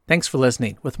Thanks for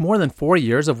listening. With more than 4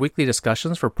 years of weekly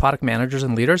discussions for product managers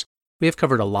and leaders, we have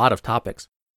covered a lot of topics.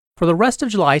 For the rest of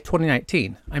July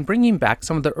 2019, I'm bringing back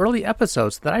some of the early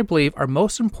episodes that I believe are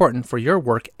most important for your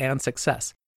work and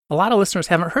success. A lot of listeners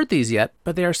haven't heard these yet,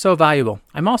 but they are so valuable.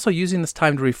 I'm also using this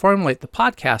time to reformulate the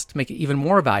podcast to make it even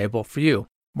more valuable for you.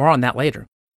 More on that later.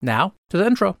 Now, to the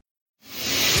intro.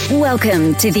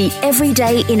 Welcome to the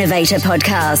Everyday Innovator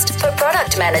Podcast for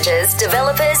product managers,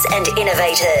 developers, and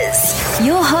innovators.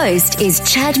 Your host is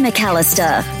Chad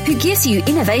McAllister, who gives you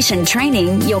innovation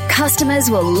training your customers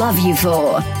will love you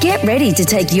for. Get ready to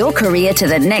take your career to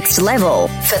the next level,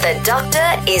 for the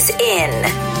doctor is in.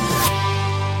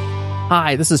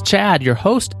 Hi, this is Chad, your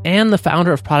host and the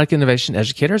founder of Product Innovation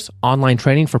Educators, online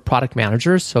training for product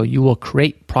managers so you will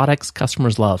create products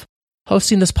customers love.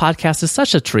 Hosting this podcast is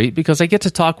such a treat because I get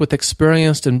to talk with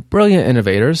experienced and brilliant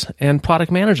innovators and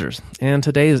product managers. And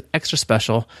today is extra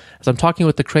special as I'm talking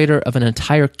with the creator of an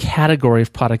entire category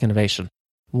of product innovation,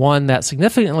 one that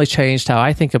significantly changed how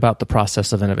I think about the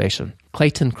process of innovation.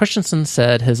 Clayton Christensen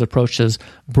said his approaches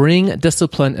bring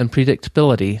discipline and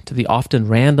predictability to the often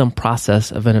random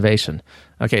process of innovation.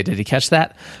 Okay, did you catch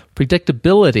that?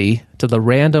 Predictability to the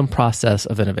random process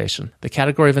of innovation. The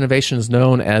category of innovation is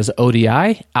known as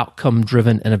ODI,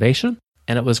 Outcome-Driven Innovation,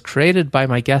 and it was created by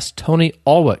my guest, Tony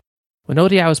Alwick. When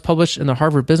ODI was published in the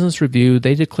Harvard Business Review,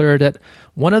 they declared it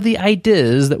one of the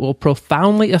ideas that will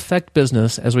profoundly affect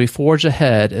business as we forge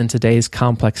ahead in today's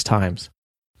complex times.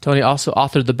 Tony also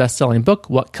authored the best-selling book,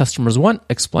 What Customers Want,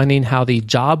 explaining how the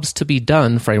jobs to be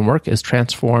done framework is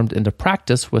transformed into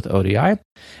practice with ODI. And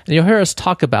you'll hear us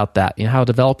talk about that, how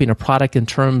developing a product in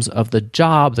terms of the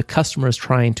job the customer is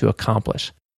trying to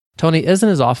accomplish. Tony is in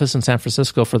his office in San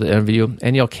Francisco for the interview,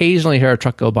 and you'll occasionally hear a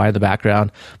truck go by in the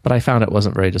background, but I found it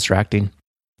wasn't very distracting.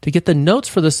 To get the notes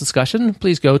for this discussion,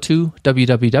 please go to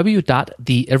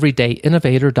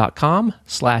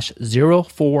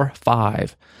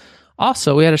www.theeverydayinnovator.com/045.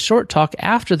 Also, we had a short talk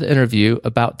after the interview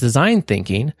about design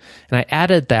thinking, and I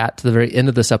added that to the very end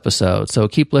of this episode, so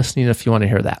keep listening if you want to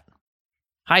hear that.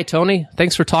 Hi, Tony.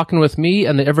 Thanks for talking with me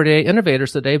and the Everyday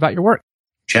Innovators today about your work.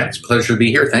 Chad, it's a pleasure to be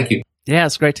here. Thank you. Yeah,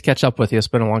 it's great to catch up with you. It's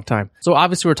been a long time. So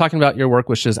obviously, we're talking about your work,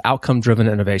 which is outcome-driven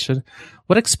innovation.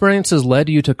 What experiences led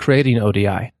you to creating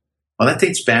ODI? Well, that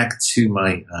dates back to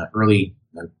my early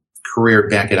career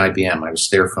back at IBM. I was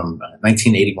there from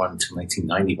 1981 to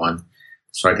 1991.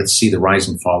 So I could see the rise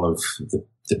and fall of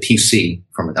the PC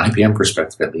from an IBM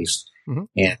perspective, at least. Mm-hmm.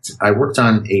 And I worked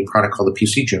on a product called the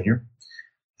PC Junior.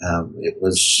 It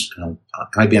was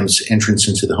IBM's entrance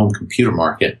into the home computer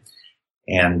market.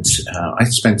 And I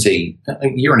spent a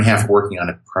year and a half working on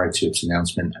it prior to its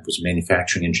announcement. I was a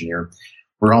manufacturing engineer.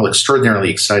 We're all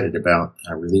extraordinarily excited about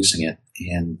releasing it.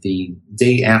 And the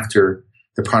day after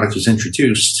the product was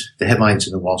introduced, the headlines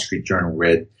in the Wall Street Journal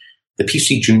read, "The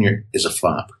PC Junior is a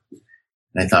flop."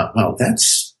 And I thought, well,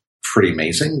 that's pretty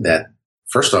amazing that,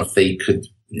 first off, they could,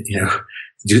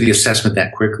 do the assessment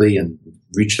that quickly and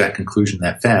reach that conclusion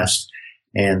that fast.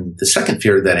 And the second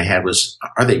fear that I had was,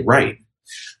 are they right?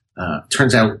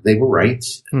 Turns out they were right.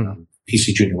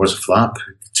 PC Junior was a flop.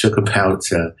 It took about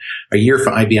a year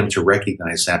for IBM to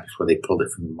recognize that before they pulled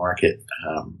it from the market.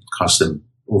 Cost them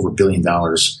over $1 billion.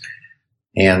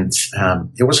 And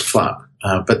it was a flop.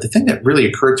 But the thing that really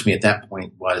occurred to me at that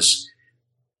point was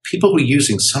people were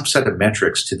using some set of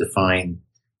metrics to define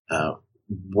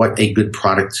what a good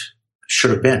product should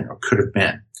have been or could have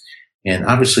been. And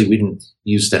obviously, we didn't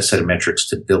use that set of metrics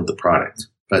to build the product.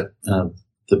 But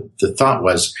the thought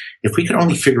was, if we could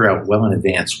only figure out well in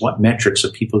advance what metrics are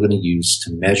people going to use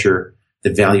to measure the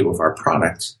value of our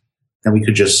product, then we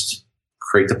could just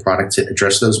create the product to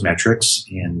address those metrics,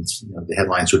 and the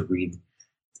headlines would read,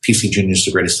 "PC Junior is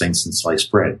the greatest thing since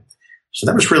sliced bread." So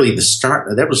that was really the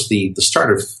start. That was the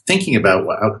start of thinking about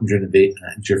what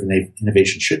outcome-driven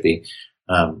innovation should be.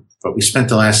 But we spent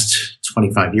the last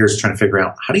 25 years trying to figure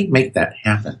out, how do you make that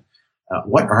happen?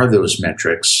 What are those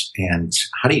metrics, and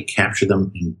how do you capture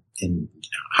them, and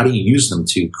how do you use them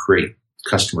to create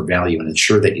customer value and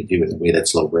ensure that you do it in a way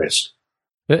that's low risk?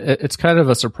 It's kind of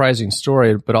a surprising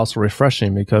story, but also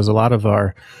refreshing, because a lot of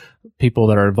our people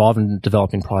that are involved in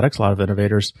developing products, a lot of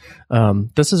innovators,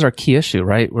 this is our key issue,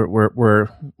 right? We're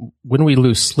when we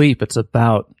lose sleep, it's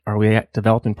about, are we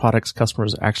developing products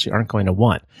customers actually aren't going to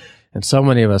want? And so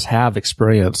many of us have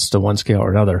experienced to one scale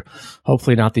or another,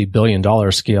 hopefully not the $1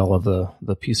 billion scale of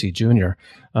the PC Junior.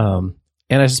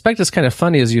 And I suspect it's kind of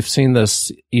funny as you've seen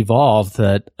this evolve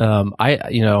that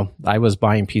I was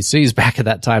buying PCs back at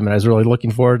that time, and I was really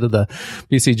looking forward to the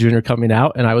PC Junior coming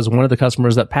out, and I was one of the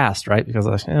customers that passed, right? Because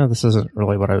I was like, this isn't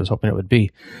really what I was hoping it would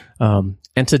be.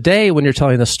 And today, when you're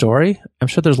telling the story, I'm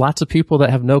sure there's lots of people that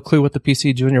have no clue what the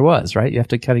PC Junior was, right? You have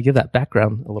to kind of give that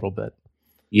background a little bit.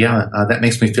 Yeah, that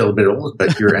makes me feel a bit old,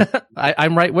 but you're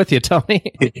I'm right with you,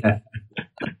 Tony. Yeah.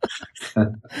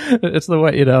 It's the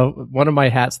way, one of my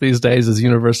hats these days is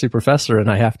university professor, and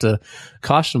I have to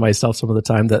caution myself some of the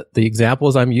time that the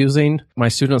examples I'm using, my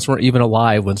students weren't even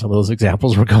alive when some of those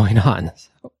examples were going on.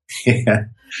 Yeah.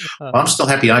 Well, I'm still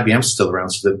happy IBM's still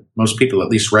around so that most people at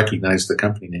least recognize the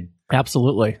company name.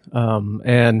 Absolutely.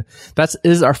 And that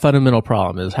is our fundamental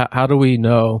problem is how do we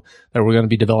know that we're going to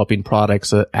be developing products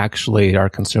that actually our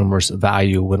consumers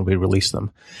value when we release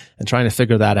them? And trying to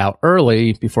figure that out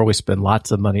early before we spend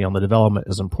lots of money on the development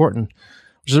is important,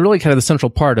 which is really kind of the central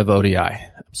part of ODI.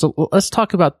 So let's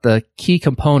talk about the key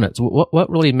components. What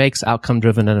really makes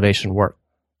outcome-driven innovation work?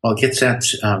 Well, it gets at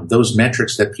those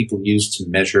metrics that people use to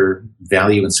measure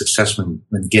value and success when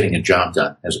getting a job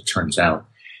done, as it turns out.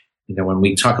 When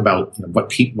we talk about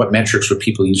what metrics were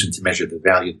people using to measure the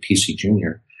value of the PC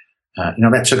Junior,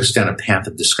 that took us down a path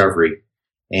of discovery.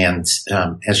 And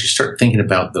as you start thinking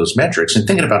about those metrics and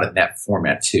thinking about it in that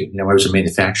format too, I was a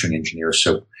manufacturing engineer,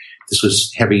 so this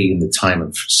was heavy in the time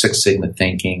of Six Sigma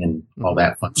thinking and all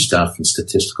that fun stuff and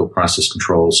statistical process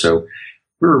control. So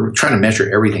we were trying to measure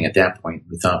everything at that point.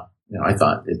 We thought, I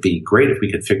thought it'd be great if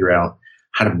we could figure out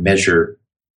how to measure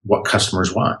what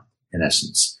customers want, in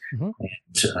essence. Mm-hmm.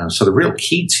 And so the real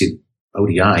key to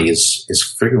ODI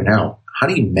is figuring out how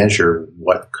do you measure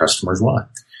what customers want.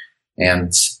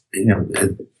 And,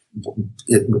 it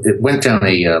went down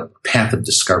a path of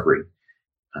discovery.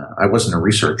 I wasn't a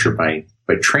researcher by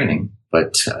training,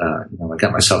 but, I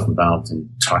got myself involved in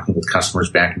talking with customers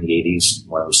back in the 80s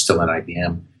while I was still at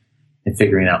IBM and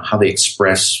figuring out how they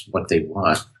express what they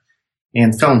want.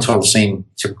 And fell into all the same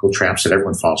typical traps that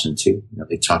everyone falls into.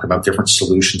 They talk about different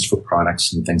solutions for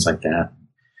products and things like that.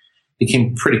 It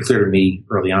became pretty clear to me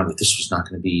early on that this was not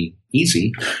going to be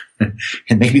easy,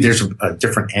 and maybe there's a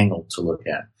different angle to look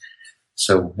at.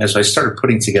 So as I started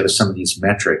putting together some of these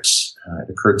metrics,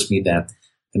 it occurred to me that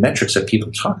the metrics that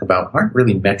people talk about aren't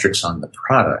really metrics on the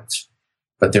product,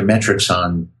 but they're metrics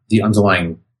on the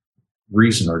underlying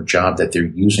reason or job that they're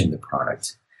using the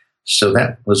product. So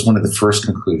that was one of the first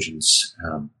conclusions.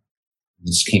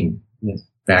 This came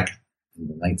back in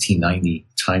the 1990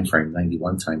 timeframe,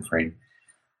 91 timeframe,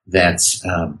 that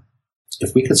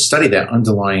if we could study that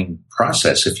underlying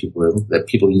process, if you will, that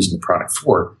people are using the product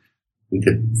for, we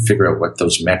could figure out what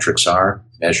those metrics are,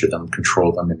 measure them,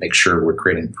 control them, and make sure we're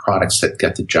creating products that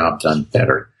get the job done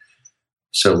better.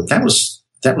 So that was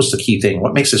the key thing.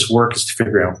 What makes this work is to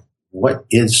figure out what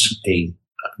is a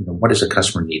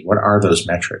customer need? What are those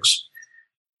metrics?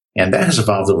 And that has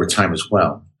evolved over time as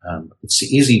well. It's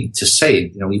easy to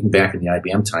say, even back in the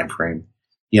IBM timeframe,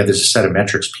 there's a set of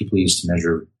metrics people use to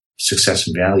measure success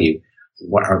and value.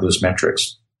 What are those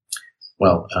metrics?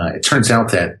 Well, it turns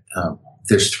out that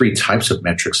there's three types of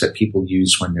metrics that people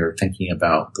use when they're thinking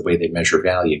about the way they measure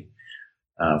value.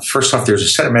 First off, there's a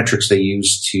set of metrics they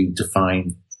use to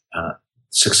define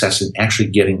success in actually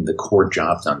getting the core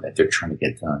job done that they're trying to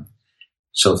get done.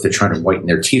 So if they're trying to whiten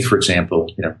their teeth, for example,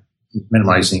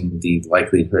 minimizing the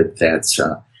likelihood that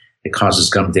it causes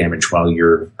gum damage while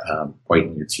you're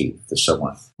whitening your teeth, and so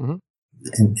on.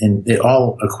 Mm-hmm. And it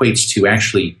all equates to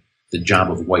actually the job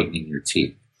of whitening your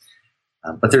teeth.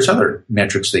 But there's other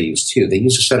metrics they use too. They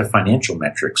use a set of financial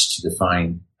metrics to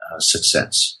define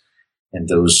success. And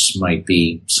those might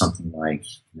be something like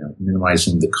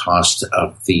minimizing the cost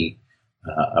of the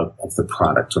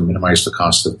product, or minimize the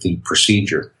cost of the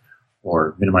procedure,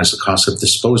 or minimize the cost of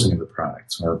disposing of the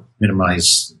product, or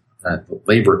minimize the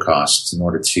labor costs in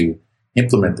order to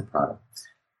implement the product.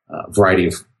 A variety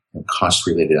of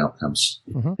cost-related outcomes.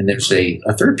 Mm-hmm. And there's a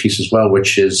third piece as well,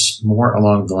 which is more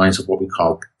along the lines of what we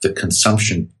call the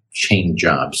consumption chain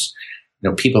jobs.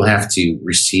 People have to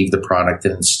receive the product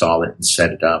and install it and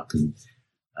set it up and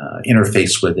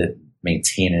interface with it,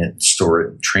 maintain it, store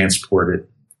it, transport it,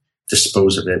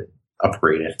 dispose of it,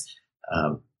 upgrade it.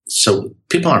 So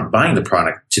people aren't buying the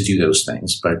product to do those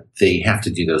things, but they have to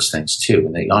do those things too.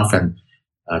 And they often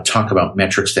talk about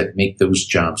metrics that make those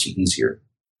jobs easier.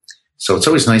 So it's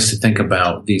always nice to think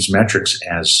about these metrics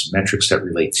as metrics that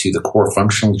relate to the core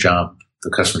functional job the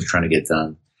customer's trying to get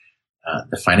done,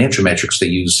 the financial metrics they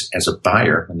use as a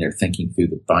buyer when they're thinking through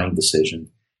the buying decision,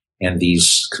 and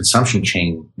these consumption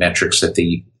chain metrics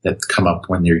that come up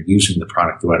when they're using the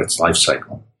product throughout its life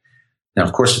cycle. Now,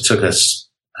 of course, it took us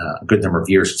a good number of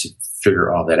years to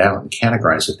figure all that out and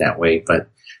categorize it that way. But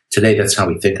today, that's how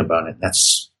we think about it.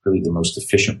 That's really the most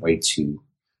efficient way to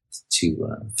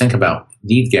think about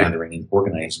need gathering and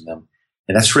organizing them.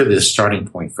 And that's really the starting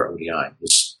point for ODI,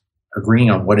 is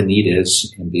agreeing on what a need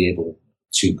is and be able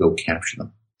to go capture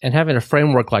them. And having a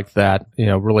framework like that,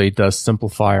 really does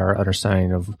simplify our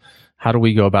understanding of how do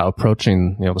we go about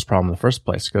approaching, this problem in the first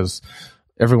place? Because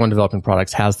everyone developing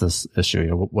products has this issue.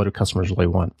 What do customers really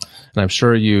want? And I'm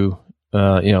sure you,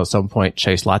 at some point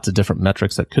chase lots of different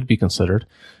metrics that could be considered,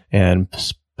 and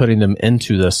putting them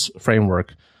into this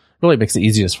framework really makes it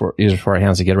easier for our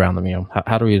hands to get around them.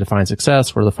 How do we define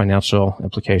success? What are the financial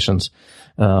implications,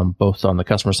 both on the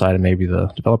customer side and maybe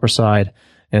the developer side?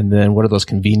 And then what are those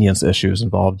convenience issues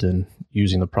involved in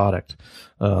using the product?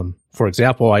 For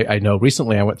example, I know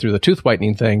recently I went through the tooth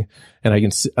whitening thing, and I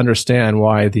can understand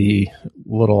why the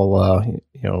little,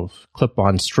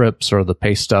 clip-on strips or the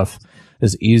paste stuff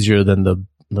is easier than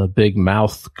the big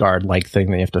mouth guard like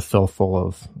thing that you have to fill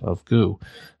full of goo.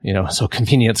 So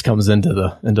convenience comes into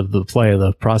the play of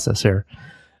the process here.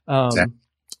 Exactly.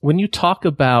 When you talk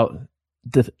about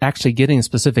actually getting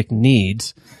specific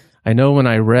needs, I know when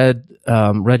I read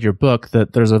your book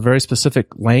that there's a very specific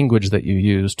language that you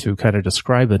use to kind of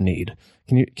describe a need.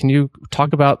 Can you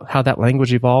talk about how that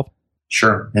language evolved?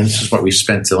 Sure. And this is what we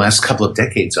spent the last couple of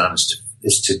decades on,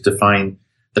 is to define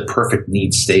the perfect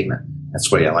need statement. That's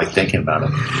the way I like thinking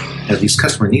about it. These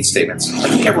customer need statements, I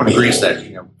think everyone agrees that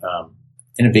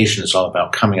innovation is all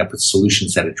about coming up with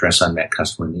solutions that address unmet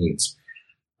customer needs.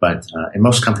 But in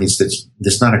most companies,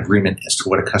 there's not agreement as to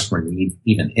what a customer need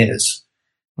even is.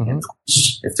 Mm-hmm. And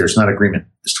if there's not agreement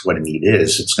as to what a need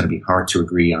is, it's going to be hard to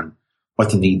agree on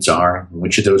what the needs are, and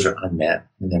which of those are unmet,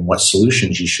 and then what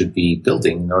solutions you should be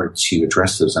building in order to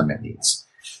address those unmet needs.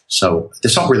 So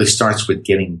this all really starts with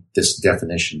getting this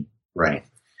definition right.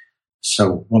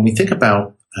 So when we think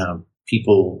about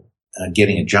people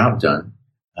getting a job done,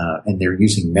 and they're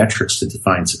using metrics to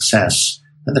define success,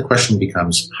 then the question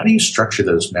becomes, how do you structure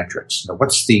those metrics?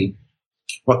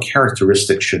 What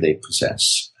characteristics should they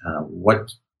possess?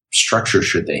 What structure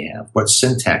should they have? What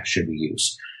syntax should we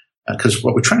use? Because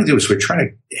what we're trying to do is we're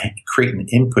trying to create an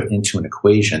input into an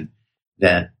equation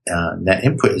that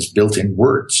input is built in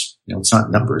words. It's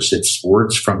not numbers. It's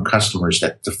words from customers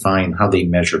that define how they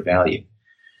measure value.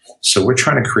 So we're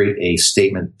trying to create a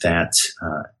statement that,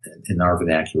 in our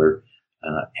vernacular,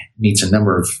 meets a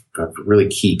number of really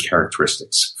key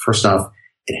characteristics. First off,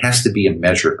 it has to be a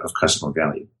measure of customer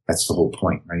value. That's the whole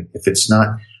point, right? If it's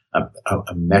not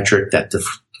a metric that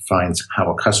defines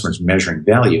how a customer is measuring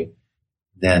value,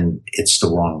 then it's the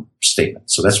wrong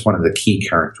statement. So that's one of the key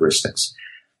characteristics.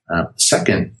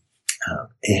 Second,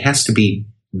 it has to be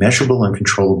measurable and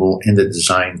controllable in the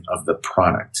design of the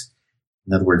product.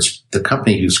 In other words, the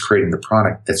company who's creating the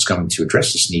product that's going to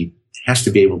address this need has to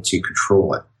be able to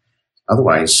control it.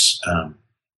 Otherwise,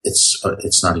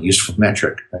 it's not a useful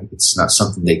metric, right? It's not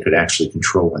something they could actually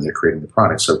control when they're creating the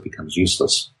product, so it becomes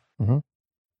useless. Mm-hmm.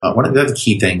 One of the other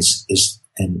key things is,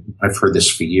 and I've heard this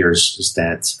for years, is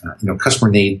that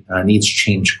customer needs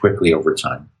change quickly over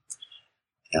time.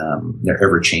 They're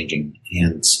ever changing,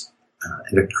 and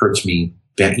it occurred to me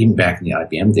even back in the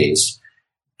IBM days.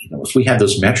 If we had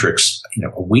those metrics,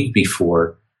 a week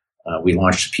before we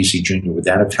launched the PC Junior, would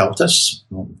that have helped us?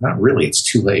 Well, not really. It's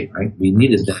too late, right? We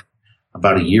needed that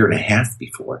about a year and a half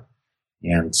before.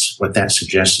 And what that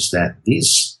suggests is that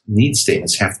these need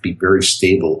statements have to be very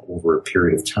stable over a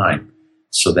period of time,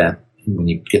 so that when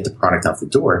you get the product out the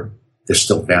door, they're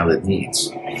still valid needs.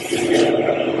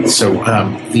 So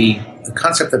the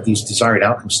concept of these desired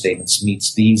outcome statements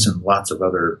meets these and lots of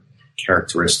other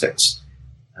characteristics.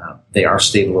 They are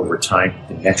stable over time.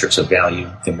 The metrics of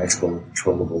value, the measurable and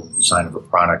controllable design of a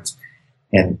product.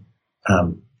 And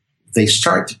they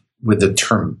start with the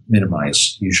term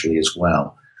minimize usually as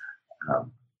well.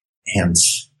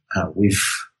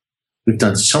 We've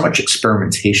done so much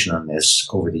experimentation on this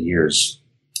over the years.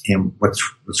 And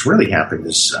what's really happened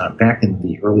is back in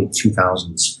the early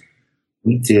 2000s,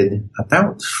 we did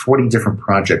about 40 different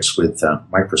projects with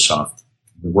Microsoft.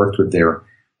 We worked with their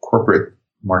corporate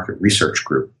market research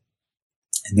group,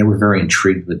 and they were very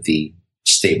intrigued with the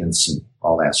statements and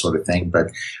all that sort of thing.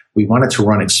 But we wanted to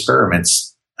run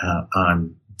experiments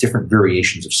on different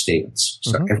variations of statements.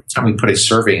 So every time we put a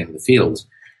survey in the field,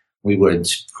 we would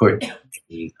put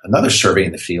another survey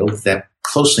in the field that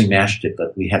closely matched it,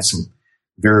 but we had some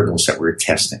variables that we were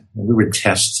testing. And we would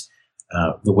test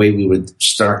the way we would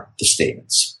start the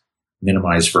statements: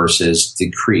 minimize versus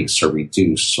decrease, or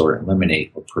reduce, or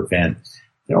eliminate, or prevent.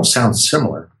 They all sound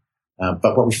similar,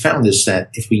 but what we found is that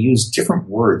if we use different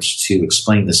words to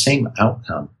explain the same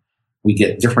outcome, we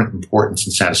get different importance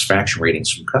and satisfaction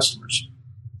ratings from customers.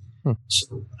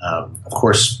 So, of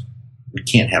course, we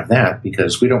can't have that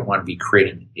because we don't want to be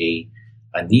creating a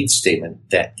needs statement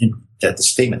that the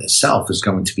statement itself is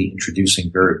going to be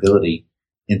introducing variability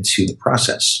into the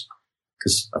process.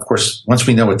 Because, of course, once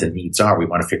we know what the needs are, we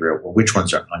want to figure out, well, which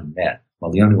ones are unmet.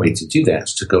 Well, the only way to do that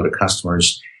is to go to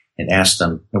customers and ask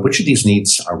them, which of these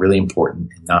needs are really important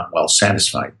and not well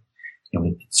satisfied.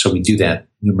 So we do that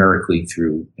numerically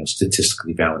through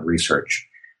statistically valid research.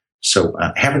 So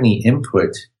having the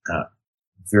input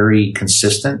very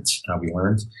consistent, we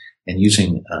learned, and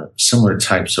using similar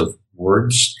types of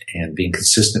words and being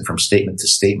consistent from statement to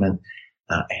statement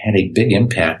had a big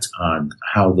impact on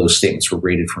how those statements were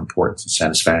rated for importance and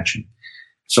satisfaction.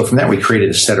 So from that, we created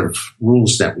a set of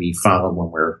rules that we follow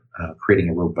when we're creating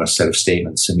a robust set of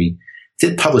statements. And we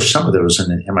did publish some of those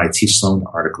in an MIT Sloan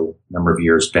article a number of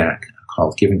years back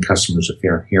called Giving Customers a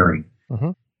Fair Hearing.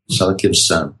 Mm-hmm. So it gives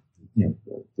the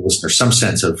listener some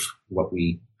sense of what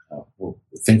we were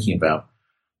thinking about.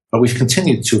 But we've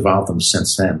continued to evolve them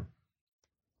since then.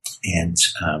 And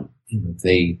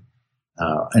they,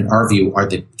 in our view, are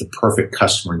the perfect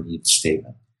customer needs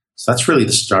statement. So that's really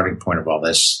the starting point of all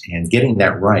this. And getting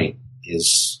that right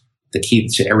is the key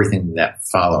to everything that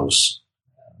follows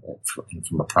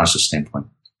from a process standpoint.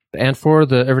 And for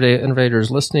the everyday innovators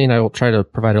listening, I will try to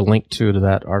provide a link to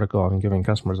that article on Giving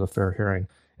Customers a Fair Hearing.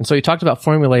 And so you talked about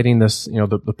formulating this,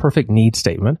 the perfect need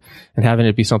statement and having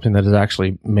it be something that is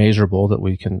actually measurable that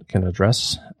we can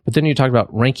address. But then you talked about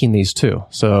ranking these too.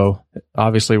 So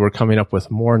obviously we're coming up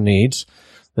with more needs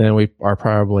than we are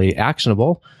probably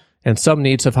actionable, and some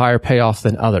needs have higher payoff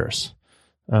than others.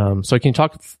 So can you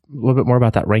talk a little bit more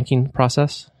about that ranking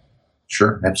process?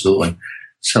 Sure, absolutely.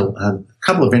 So a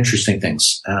couple of interesting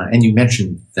things, and you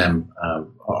mentioned them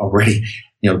already.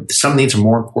 Some needs are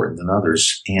more important than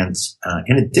others, and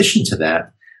in addition to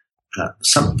that,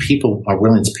 some people are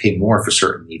willing to pay more for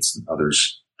certain needs than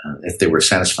others if they were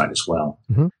satisfied as well.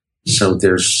 Mm-hmm. So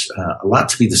there's a lot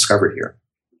to be discovered here.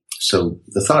 So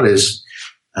the thought is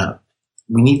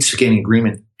we need to gain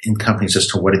agreement in companies as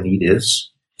to what a need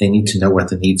is. They need to know what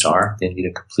the needs are. They need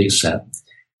a complete set,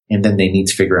 and then they need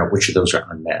to figure out which of those are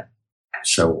unmet.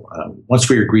 So once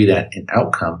we agree that an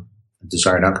outcome, a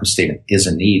desired outcome statement, is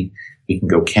a need, we can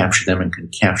go capture them and can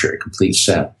capture a complete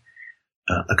set.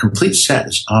 A complete set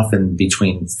is often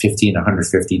between 50 and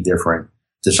 150 different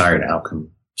desired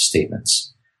outcome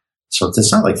statements. So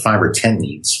it's not like 5 or 10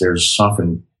 needs. There's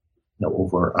often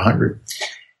over 100.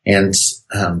 And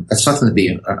that's nothing to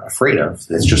be afraid of.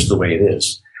 It's just the way it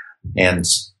is. And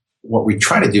what we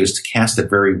try to do is to cast a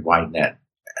very wide net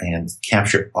and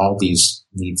capture all these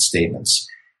need statements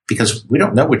because we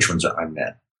don't know which ones are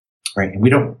unmet, right? And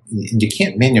you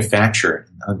can't manufacture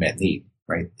an unmet need,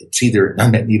 right? It's either an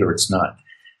unmet need or it's not.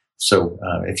 So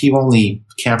if you only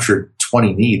captured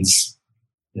 20 needs,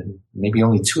 then maybe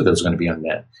only 2 of those are going to be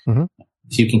unmet. Mm-hmm.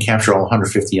 If you can capture all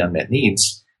 150 unmet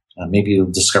needs, maybe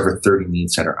you'll discover 30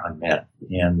 needs that are unmet.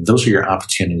 And those are your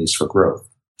opportunities for growth.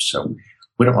 So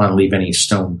we don't want to leave any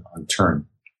stone unturned.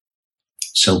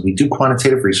 So we do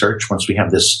quantitative research once we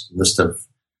have this list of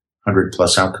 100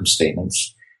 plus outcome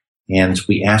statements, and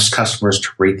we ask customers to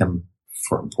rate them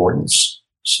for importance.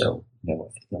 So,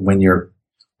 when you're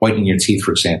whitening your teeth,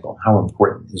 for example, how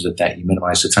important is it that you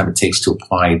minimize the time it takes to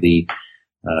apply the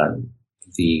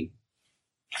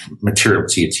material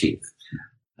to your teeth?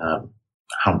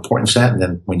 How important is that? And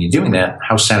then when you're doing that,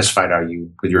 how satisfied are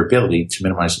you with your ability to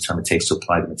minimize the time it takes to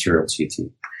apply the material to your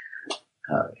teeth?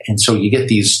 And so you get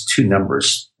these 2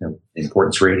 numbers, the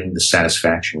importance rating, the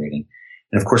satisfaction rating.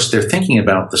 And of course, they're thinking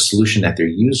about the solution that they're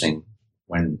using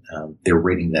when they're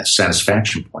rating that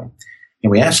satisfaction point.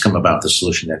 And we ask them about the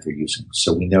solution that they're using.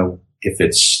 So we know if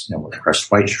it's a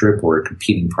Crest White Strip or a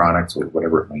competing product or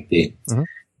whatever it might be. Mm-hmm.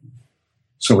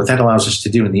 So what that allows us to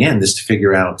do in the end is to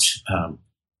figure out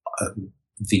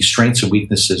the strengths and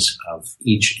weaknesses of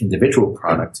each individual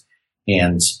product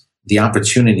and the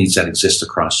opportunities that exist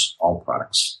across all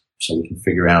products. So we can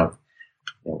figure out,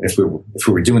 if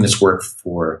we were doing this work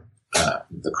for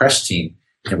the Crest team,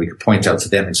 we could point out to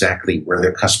them exactly where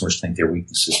their customers think their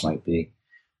weaknesses might be.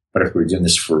 But if we were doing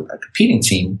this for a competing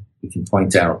team, we can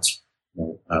point out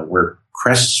where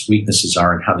Crest's weaknesses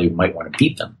are and how they might want to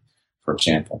beat them, for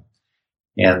example.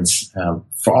 And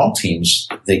for all teams,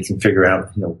 they can figure out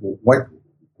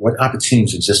what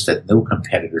opportunities exist that no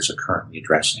competitors are currently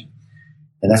addressing.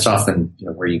 And that's often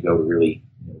where you go to really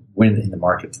win in the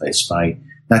marketplace by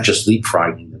not just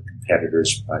leapfrogging the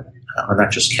competitors, or not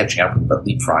just catching up, but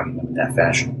leapfrogging them in that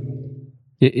fashion.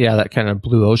 Yeah, that kind of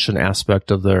blue ocean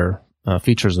aspect of their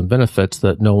features and benefits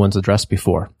that no one's addressed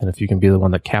before. And if you can be the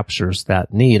one that captures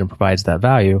that need and provides that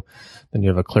value, then you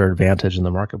have a clear advantage in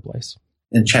the marketplace.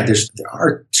 And Chad, there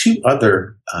are two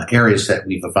other areas that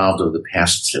we've evolved over the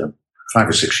past 5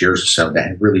 or 6 years or so that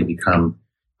have really become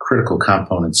critical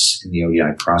components in the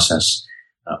ODI process.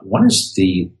 One is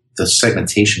the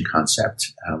segmentation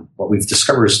concept. What we've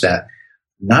discovered is that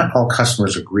not all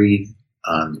customers agree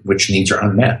on which needs are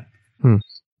unmet.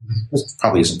 This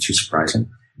probably isn't too surprising.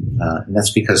 And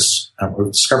that's because what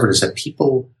we've discovered is that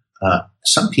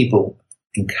some people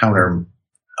encounter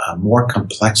more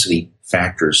complexity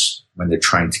factors when they're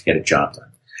trying to get a job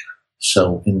done.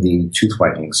 So in the tooth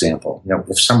whitening example,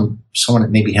 if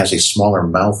someone maybe has a smaller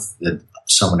mouth than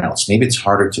someone else, maybe it's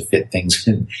harder to fit things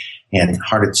in and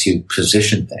harder to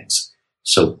position things.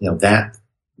 So, that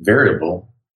variable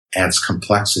adds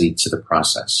complexity to the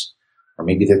process. Or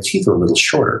maybe their teeth are a little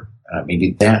shorter.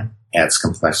 Maybe that adds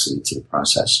complexity to the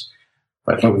process.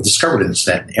 But what we've discovered is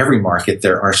that in every market,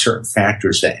 there are certain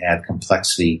factors that add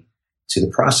complexity to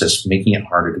the process, making it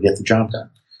harder to get the job done.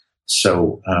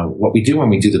 So what we do when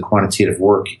we do the quantitative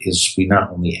work is we not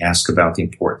only ask about the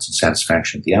importance and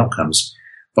satisfaction of the outcomes,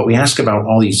 but we ask about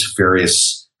all these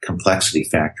various complexity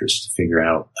factors to figure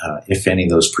out if any of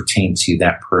those pertain to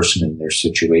that person and their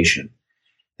situation.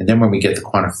 And then when we get the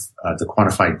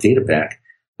quantified data back,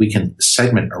 we can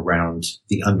segment around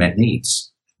the unmet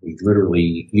needs. We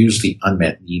literally use the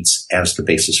unmet needs as the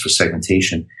basis for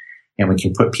segmentation, and we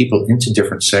can put people into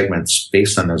different segments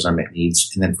based on those unmet needs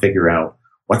and then figure out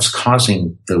what's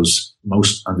causing those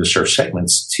most underserved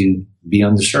segments to be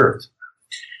underserved.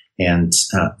 And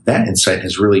that insight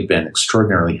has really been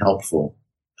extraordinarily helpful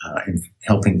in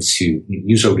helping to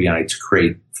use ODI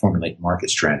to formulate market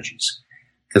strategies.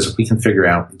 Because if we can figure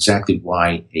out exactly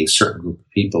why a certain group of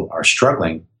people are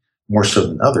struggling more so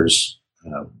than others,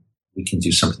 we can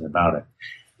do something about it.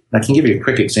 And I can give you a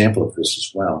quick example of this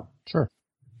as well. Sure.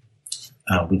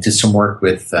 We did some work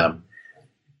with an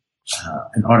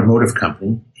automotive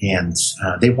company, and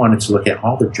they wanted to look at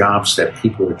all the jobs that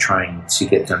people were trying to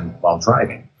get done while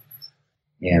driving.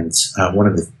 And one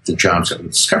of the jobs that we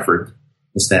discovered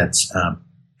is that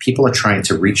people are trying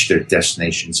to reach their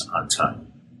destinations on time.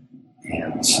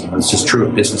 And this is true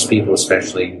of business people,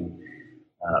 especially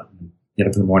get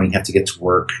up in the morning, have to get to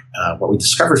work. What we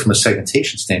discovered from a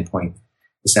segmentation standpoint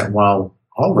is that while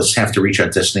all of us have to reach our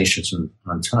destinations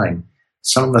on time,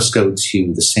 some of us go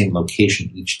to the same location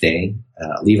each day,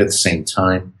 leave at the same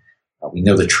time. We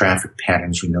know the traffic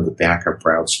patterns, we know the backup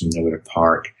routes, we know where to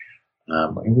park.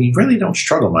 And we really don't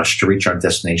struggle much to reach our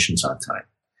destinations on time.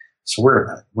 So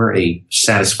we're a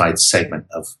satisfied segment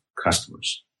of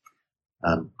customers.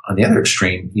 On the other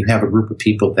extreme, you have a group of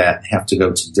people that have to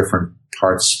go to different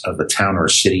parts of a town or a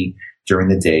city during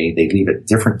the day. They leave at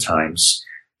different times.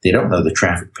 They don't know the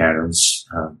traffic patterns.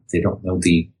 They don't know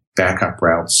the backup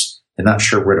routes. They're not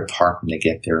sure where to park when they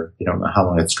get there. They don't know how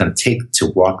long it's going to take to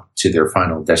walk to their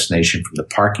final destination from the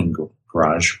parking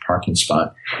garage or parking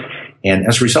spot. And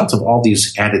as a result of all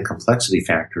these added complexity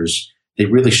factors, they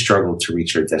really struggle to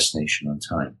reach their destination on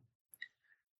time.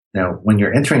 Now, when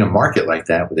you're entering a market like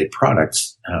that with a product,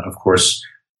 of course,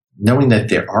 knowing that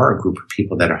there are a group of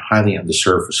people that are highly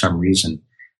underserved for some reason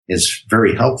is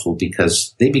very helpful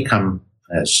because they become,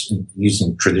 as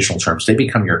using traditional terms, they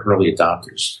become your early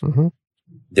adopters. Mm-hmm.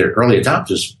 They're early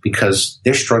adopters because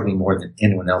they're struggling more than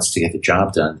anyone else to get the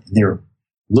job done, and they're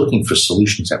looking for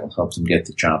solutions that will help them get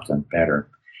the job done better.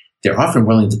 They're often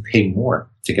willing to pay more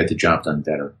to get the job done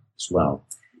better as well.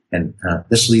 And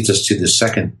this leads us to the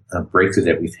second breakthrough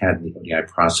that we've had in the ODI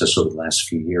process over the last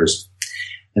few years.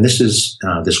 And this is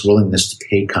this willingness to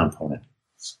pay component.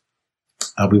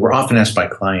 We were often asked by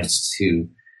clients to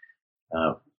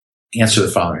answer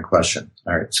the following question.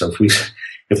 All right, so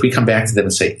if we come back to them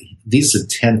and say, these are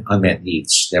 10 unmet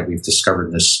needs that we've discovered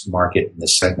in this market, in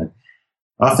this segment,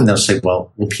 often they'll say,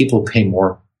 well, will people pay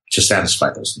more to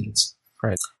satisfy those needs?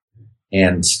 Right.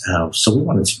 And so we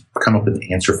wanted to come up with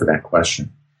an answer for that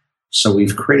question. So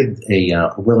we've created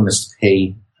a willingness to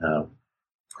pay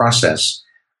process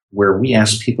where we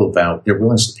ask people about their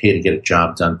willingness to pay to get a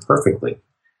job done perfectly.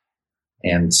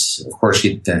 And of course,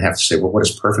 you then have to say, well, what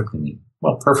does perfectly mean?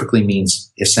 Well, perfectly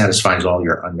means it satisfies all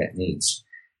your unmet needs.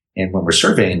 And when we're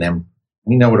surveying them,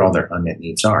 we know what all their unmet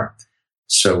needs are.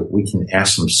 So we can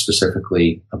ask them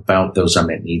specifically about those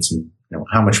unmet needs and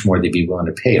how much more they'd be willing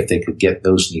to pay if they could get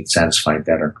those needs satisfied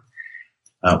better.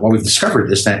 What we've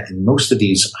discovered is that in most of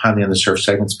these highly underserved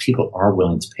segments, people are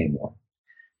willing to pay more.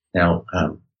 Now,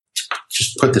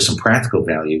 just put this in practical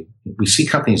value, we see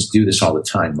companies do this all the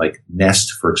time, like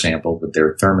Nest, for example, with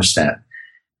their thermostat.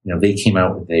 They came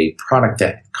out with a product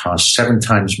that cost 7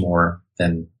 times more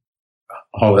than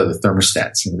all of the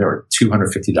thermostats. And they were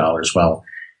 $250. Well,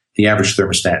 the average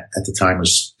thermostat at the time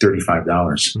was $35.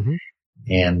 Mm-hmm.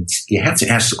 And you have to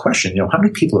ask the question, how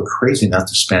many people are crazy enough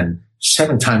to spend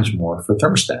 7 times more for a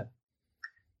thermostat?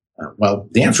 Well,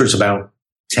 the answer is about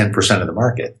 10% of the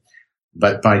market.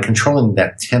 But by controlling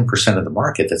that 10% of the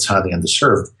market that's highly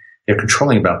underserved, they're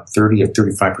controlling about 30 or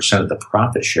 35% of the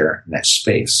profit share in that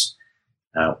space,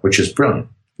 which is brilliant.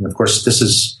 And of course, this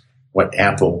is what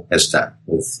Apple has done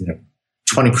with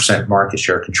 20% market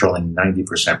share controlling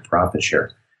 90% profit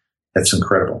share. That's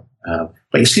incredible.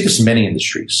 But you see this in many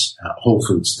industries. Whole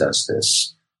Foods does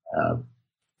this.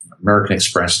 American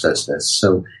Express does this.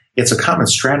 So it's a common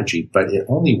strategy, but it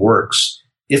only works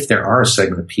if there are a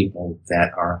segment of people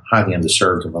that are highly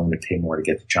underserved and willing to pay more to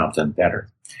get the job done better.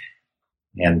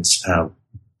 And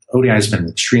ODI has been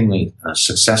extremely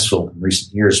successful in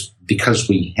recent years because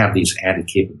we have these added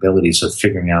capabilities of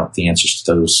figuring out the answers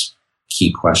to those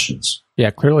key questions.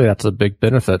 Yeah, clearly that's a big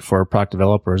benefit for product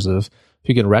developers if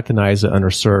you can recognize an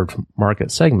underserved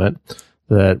market segment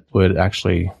that would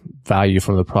actually value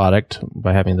from the product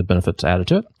by having the benefits added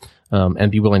to it,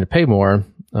 and be willing to pay more,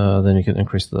 then you can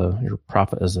increase your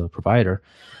profit as a provider.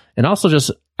 And also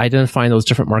just identifying those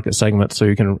different market segments so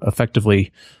you can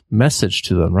effectively message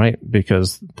to them, right?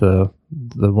 Because the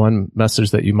one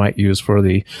message that you might use for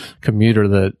the commuter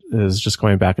that is just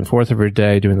going back and forth every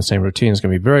day doing the same routine is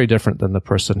going to be very different than the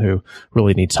person who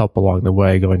really needs help along the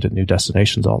way going to new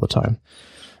destinations all the time.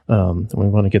 We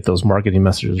want to get those marketing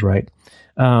messages right.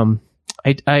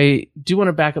 I do want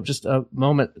to back up just a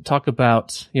moment, talk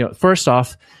about, first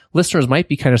off, listeners might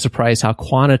be kind of surprised how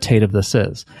quantitative this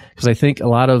is, because I think a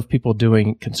lot of people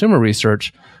doing consumer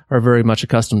research are very much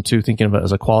accustomed to thinking of it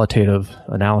as a qualitative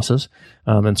analysis,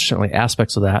 and certainly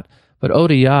aspects of that. But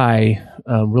ODI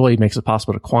really makes it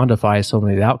possible to quantify so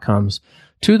many of the outcomes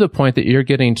to the point that you're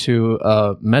getting to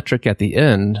a metric at the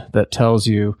end that tells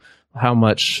you how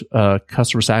much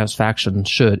customer satisfaction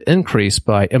should increase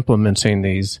by implementing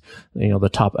these, the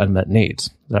top unmet needs.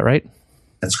 Is that right?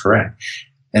 That's correct.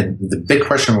 And the big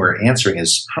question we're answering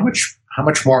is how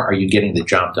much more are you getting the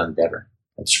job done better?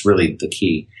 That's really the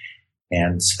key.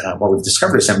 And what we've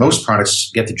discovered is that most products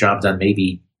get the job done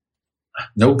maybe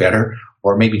no better,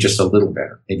 or maybe just a little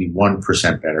better, maybe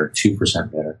 1% better,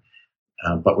 2% better.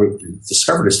 But what we've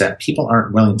discovered is that people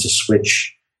aren't willing to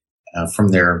switch from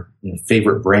their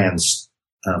favorite brands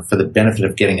for the benefit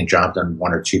of getting a job done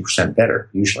 1 or 2% better,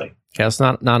 usually. Yeah, it's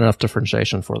not enough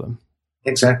differentiation for them.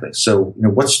 Exactly. So,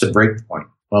 what's the break point?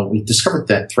 Well, we discovered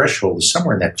that threshold is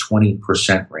somewhere in that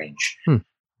 20% range. And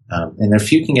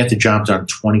if you can get the job done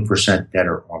 20%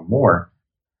 better or more,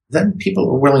 then people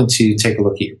are willing to take a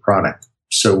look at your product.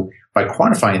 So by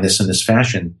quantifying this in this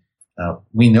fashion,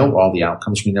 we know all the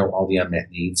outcomes. We know all the unmet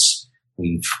needs.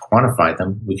 We've quantified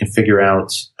them. We can figure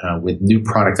out with new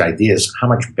product ideas, how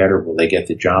much better will they get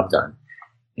the job done?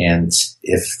 And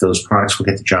if those products will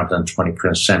get the job done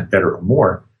 20% better or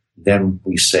more, then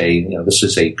we say, this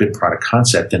is a good product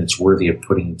concept and it's worthy of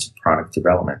putting into product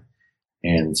development.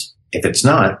 And if it's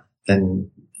not,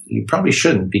 then you probably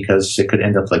shouldn't, because it could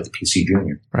end up like the PC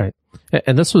Junior. Right.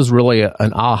 And this was really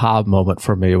an aha moment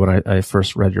for me when I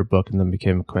first read your book and then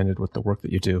became acquainted with the work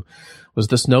that you do, was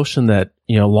this notion that,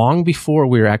 long before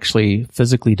we were actually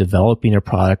physically developing a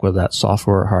product, whether that's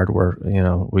software or hardware,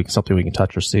 something we can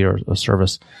touch or see or a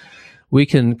service, we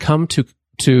can come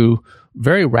to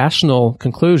very rational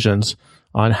conclusions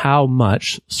on how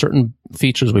much certain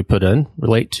features we put in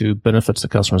relate to benefits the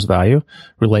customers value,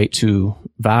 relate to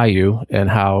value, and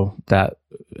how that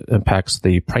impacts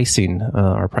the pricing,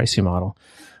 our pricing model,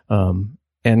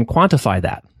 and quantify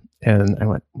that. And I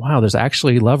went, wow, there's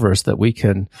actually levers that we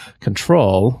can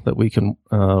control, that we can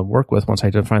work with once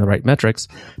identifying the right metrics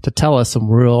to tell us some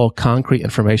real concrete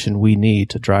information we need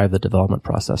to drive the development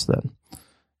process then.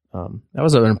 That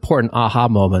was an important aha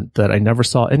moment that I never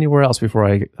saw anywhere else before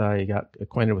I got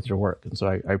acquainted with your work. And so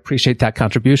I appreciate that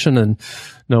contribution, and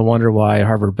no wonder why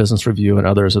Harvard Business Review and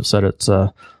others have said it's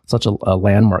such a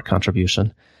landmark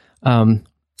contribution.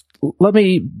 Let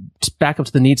me back up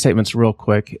to the need statements real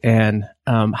quick. And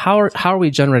how are we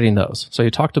generating those? So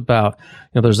you talked about,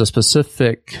 there's a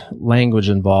specific language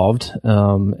involved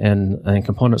and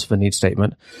components of a need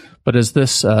statement. But is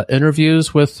this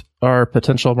interviews with our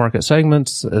potential market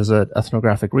segments? Is it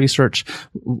ethnographic research?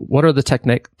 What are the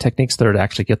techniques there to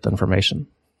actually get the information?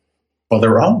 Well,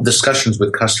 they're all discussions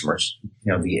with customers,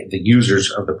 the users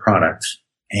of the product.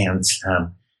 And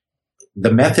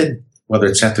the method, whether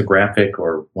it's ethnographic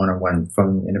or one-on-one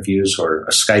phone interviews or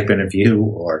a Skype interview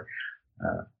or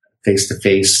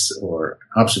face-to-face or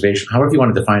observation, however you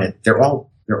want to define it, they're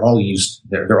all used.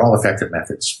 They're all effective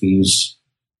methods. We use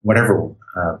whatever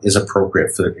is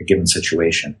appropriate for a given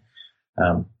situation.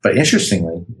 But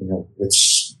interestingly,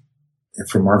 it's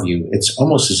from our view, it's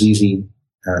almost as easy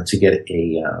to get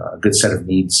a good set of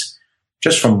needs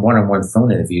just from one-on-one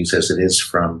phone interviews as it is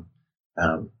from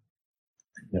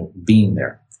being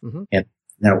there. Mm-hmm. And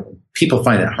now people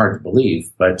find it hard to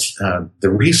believe, but the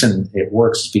reason it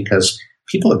works is because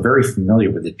people are very familiar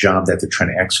with the job that they're trying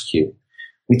to execute.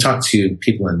 We talk to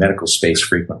people in the medical space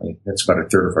frequently. That's about a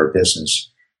third of our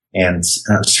business. And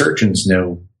surgeons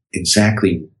know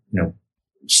exactly,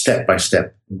 step by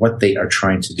step what they are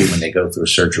trying to do when they go through a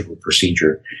surgical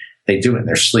procedure. They do it in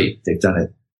their sleep. They've done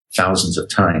it thousands of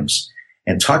times.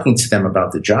 And talking to them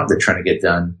about the job they're trying to get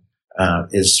done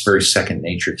is very second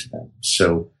nature to them.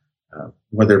 So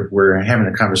whether we're having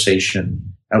a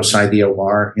conversation outside the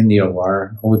OR, in the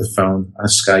OR, over the phone, on a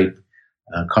Skype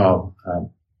call,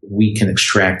 we can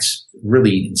extract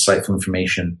really insightful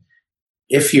information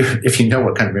if you know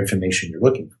what kind of information you're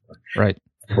looking for. Right.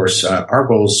 Of course, our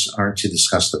goals aren't to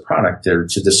discuss the product. They're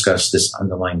to discuss this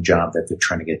underlying job that they're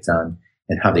trying to get done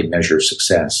and how they measure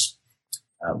success.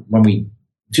 When we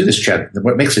do this chat,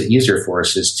 what makes it easier for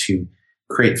us is to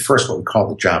create first what we call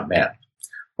the job map.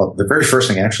 Well, the very first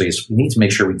thing actually is we need to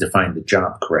make sure we define the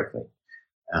job correctly.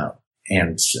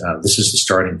 And this is the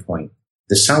starting point.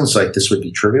 This sounds like this would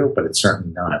be trivial, but it's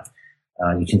certainly not.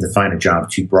 You can define a job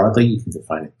too broadly. You can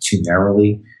define it too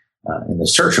narrowly. In the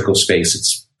surgical space,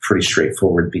 it's pretty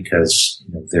straightforward because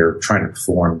they're trying to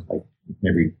perform, like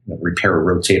maybe repair a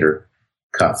rotator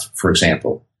cuff, for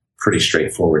example. Pretty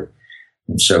straightforward.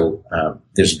 And so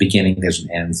there's a beginning, there's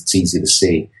an end. It's easy to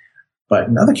see. But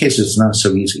in other cases, it's not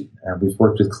so easy. We've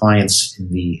worked with clients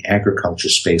in the agriculture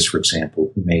space, for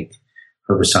example, who make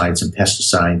herbicides and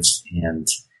pesticides, and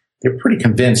they're pretty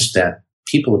convinced that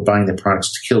people are buying their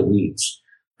products to kill weeds.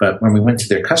 But when we went to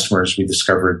their customers, we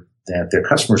discovered that their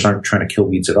customers aren't trying to kill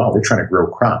weeds at all. They're trying to grow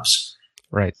crops.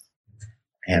 Right.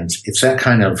 And it's that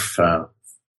kind of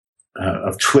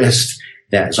twist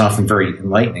that is often very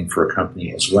enlightening for a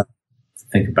company as well.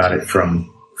 Think about it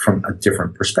from a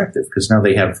different perspective, because now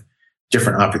they have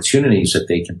different opportunities that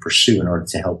they can pursue in order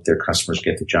to help their customers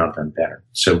get the job done better.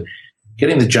 So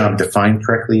getting the job defined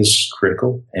correctly is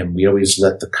critical, and we always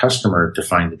let the customer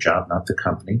define the job, not the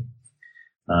company.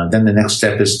 Then the next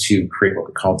step is to create what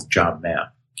we call the job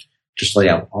map. Just lay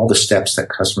out all the steps that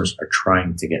customers are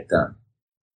trying to get done.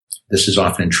 This is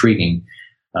often intriguing.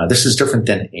 This is different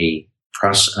than a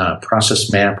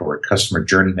process map or a customer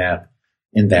journey map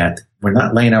in that we're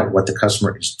not laying out what the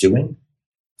customer is doing.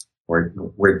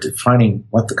 We're defining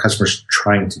what the customer is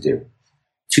trying to do.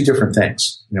 Two different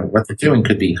things. What they're doing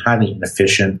could be highly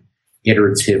inefficient,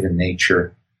 iterative in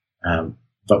nature,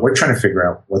 but we're trying to figure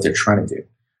out what they're trying to do.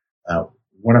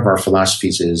 One of our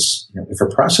philosophies is, if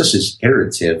a process is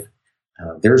iterative,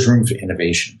 there's room for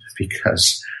innovation,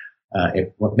 because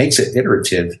what makes it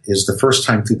iterative is the first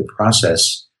time through the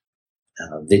process,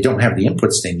 they don't have the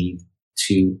inputs they need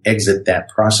to exit that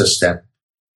process step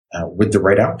with the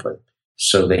right output.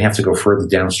 So they have to go further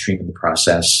downstream in the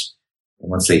process.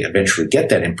 And once they eventually get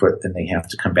that input, then they have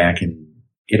to come back and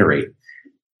iterate.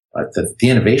 But the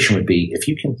innovation would be, if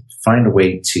you can find a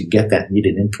way to get that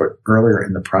needed input earlier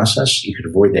in the process, you could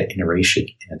avoid that iteration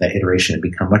and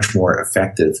become much more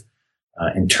effective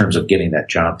in terms of getting that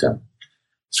job done.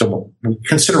 So we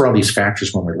consider all these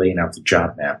factors when we're laying out the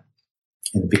job map,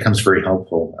 and it becomes very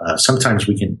helpful. Sometimes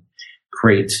we can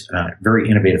create very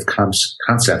innovative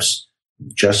concepts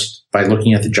just by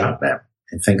looking at the job map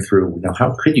and think through,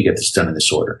 how could you get this done in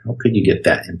this order? How could you get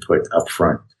that input up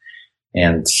front?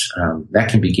 And that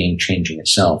can be game-changing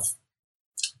itself.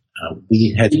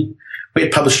 We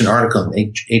had published an article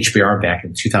in HBR back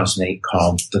in 2008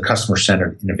 called The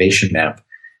Customer-Centered Innovation Map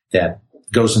that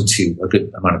goes into a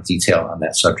good amount of detail on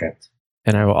that subject.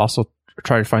 And I will also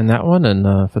try to find that one, and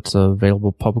if it's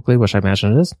available publicly, which I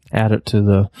imagine it is, add it to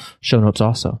the show notes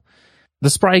also.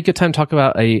 This is probably a good time to talk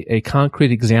about a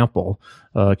concrete example,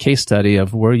 case study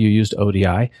of where you used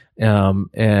ODI.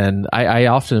 And I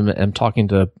often am talking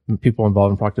to people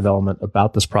involved in product development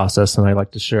about this process, and I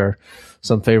like to share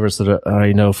some favorites that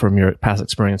I know from your past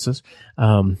experiences.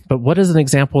 But what is an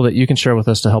example that you can share with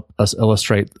us to help us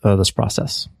illustrate this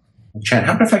process? Chad,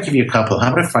 how about if I give you a couple?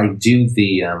 How about if I do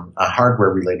the a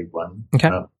hardware-related one, okay,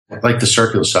 like the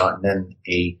circular saw, and then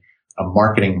a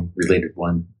marketing-related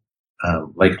one,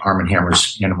 like Arm &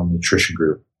 Hammer's Animal Nutrition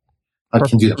Group? I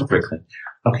can do that quickly.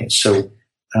 Okay, so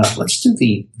let's do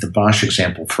the Bosch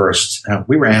example first.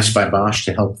 We were asked by Bosch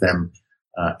to help them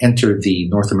enter the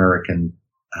North American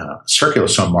circular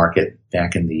saw market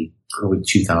back in the early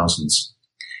 2000s.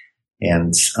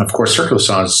 And, of course, circular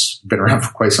saws been around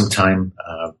for quite some time,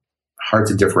 hard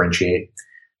to differentiate.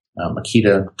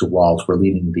 Makita, DeWalt were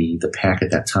leading the pack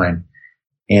at that time.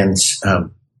 And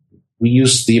we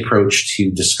used the approach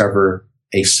to discover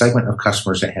a segment of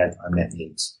customers that had unmet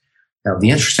needs. Now, the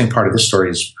interesting part of this story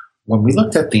is when we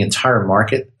looked at the entire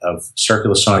market of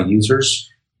circular saw users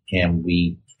and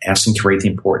we asked them to rate the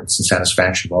importance and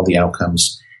satisfaction of all the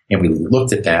outcomes, and we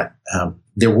looked at that,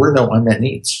 there were no unmet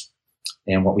needs.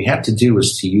 And what we had to do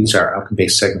was to use our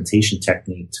outcome-based segmentation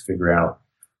technique to figure out,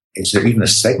 is there even a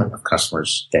segment of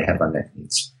customers that have unmet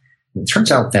needs? And it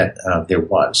turns out that there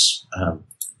was.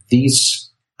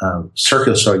 These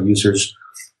circular saw users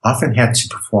often had to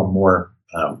perform more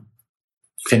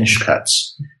finish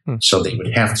cuts. So they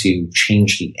would have to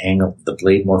change the angle of the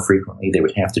blade more frequently. They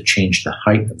would have to change the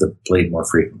height of the blade more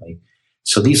frequently.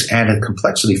 So these added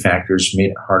complexity factors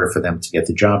made it harder for them to get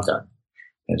the job done.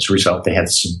 And as a result, they had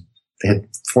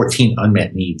 14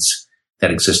 unmet needs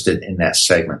that existed in that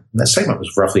segment. And that segment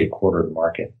was roughly a quarter of the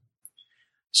market.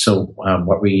 So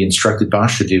what we instructed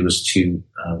Bosch to do was to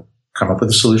come up with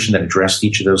a solution that addressed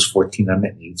each of those 14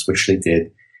 unmet needs, which they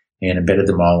did, and embedded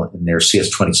them all in their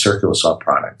CS20 circular saw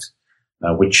product,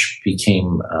 which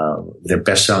became their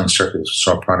best-selling circular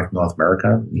saw product in North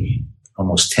America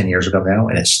almost 10 years ago now,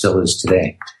 and it still is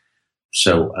today.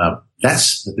 So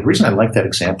that's the reason I like that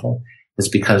example, is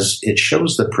because it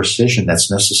shows the precision that's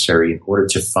necessary in order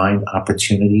to find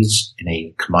opportunities in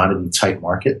a commodity-type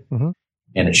market. Mm-hmm.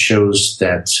 And it shows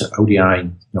that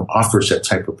ODI offers that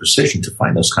type of precision to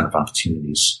find those kind of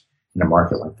opportunities in a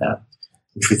market like that,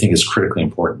 which we think is critically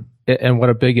important. And what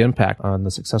a big impact on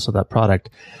the success of that product.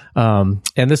 And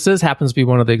this happens to be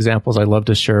one of the examples I love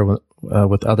to share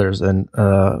with others, and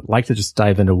like to just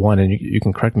dive into one, and you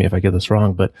can correct me if I get this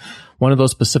wrong, but one of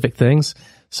those specific things.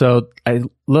 So I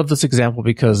love this example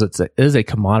because it is a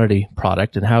commodity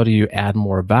product, and how do you add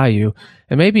more value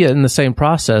and maybe in the same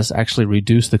process actually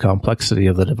reduce the complexity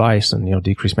of the device and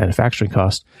decrease manufacturing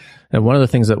cost. And one of the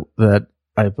things that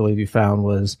I believe you found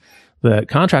was that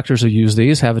contractors who use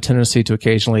these have a tendency to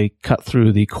occasionally cut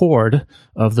through the cord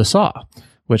of the saw,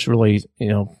 which really,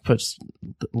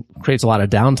 creates a lot of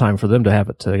downtime for them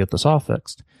to get the saw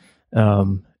fixed.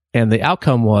 And the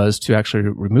outcome was to actually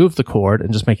remove the cord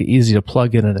and just make it easy to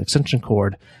plug in an extension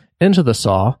cord into the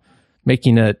saw,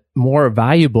 making it more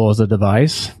valuable as a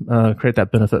device, create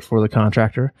that benefit for the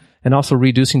contractor, and also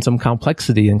reducing some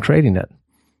complexity in creating it.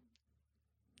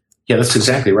 Yeah, that's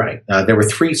exactly right. There were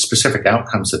three specific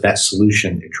outcomes that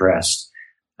solution addressed.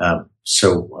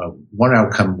 So one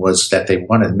outcome was that they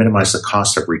wanted to minimize the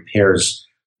cost of repairs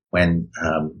when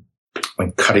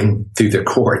cutting through the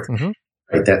cord. Mm-hmm.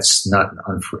 Right? That's not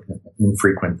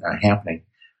infrequent happening.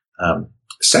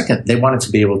 Second, they wanted to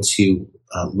be able to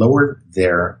lower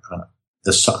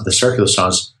the circular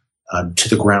saws to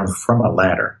the ground from a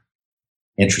ladder.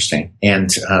 Interesting. And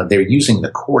they're using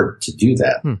the cord to do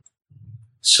that.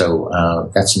 So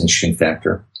that's an interesting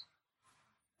factor.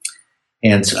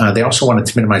 And they also wanted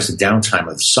to minimize the downtime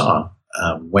of the saw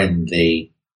when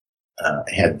they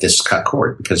had this cut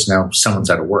cord, because now someone's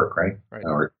out of work, right?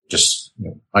 Or just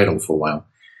idle for a while.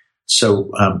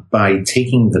 So by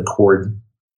taking the cord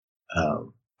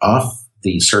off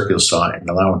the circular saw and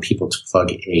allowing people to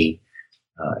plug a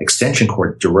extension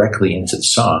cord directly into the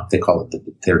saw, they call it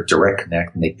their direct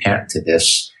connect, and they patented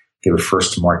this. They were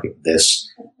first to market this.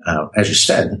 As you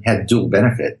said, it had dual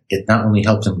benefit. It not only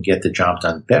helped them get the job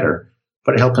done better,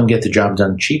 but it helped them get the job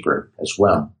done cheaper as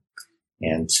well.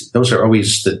 And those are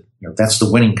always that's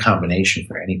the winning combination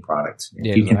for any product.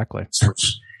 Yeah, exactly.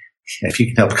 If you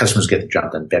can help customers get the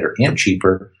job done better and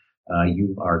cheaper,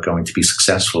 you are going to be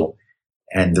successful.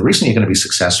 And the reason you're going to be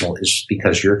successful is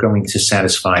because you're going to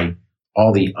satisfy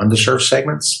all the underserved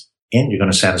segments, and you're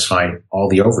going to satisfy all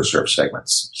the overserved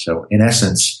segments. So in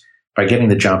essence, by getting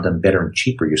the job done better and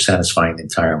cheaper, you're satisfying the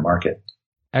entire market.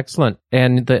 Excellent.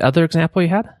 And the other example you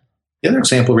had? The other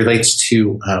example relates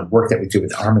to work that we do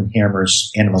with Arm &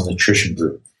 Hammer's Animal Nutrition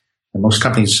Group. And most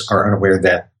companies are unaware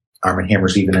that Arm &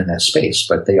 Hammer's even in that space,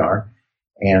 but they are.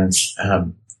 And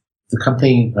the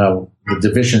company, the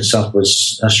division itself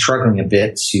was struggling a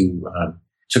bit to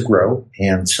grow,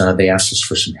 and they asked us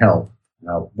for some help.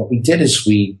 What we did is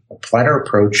we applied our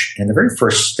approach, and the very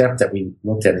first step that we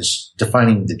looked at is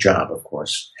defining the job, of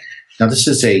course. Now, this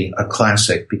is a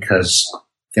classic because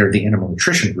they're the Animal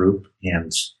Nutrition Group,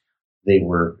 and they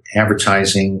were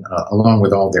advertising along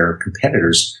with all their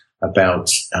competitors about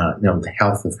the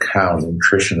health of the cow, the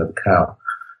nutrition of the cow.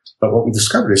 But what we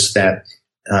discovered is that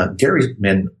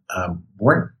dairymen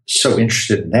weren't so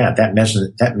interested in that.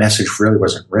 That message really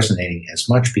wasn't resonating as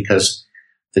much, because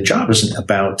the job isn't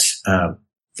about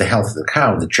the health of the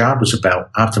cow. The job was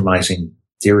about optimizing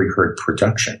dairy herd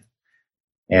production.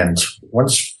 And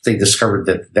once they discovered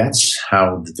that that's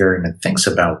how the dairyman thinks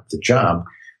about the job,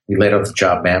 we laid out the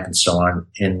job map and so on,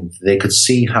 and they could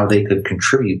see how they could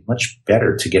contribute much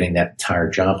better to getting that entire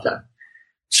job done.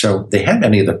 So they had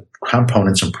many of the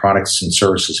components and products and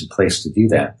services in place to do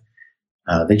that.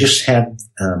 They just had,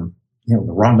 the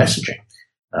wrong messaging.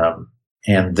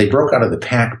 And they broke out of the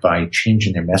pack by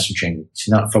changing their messaging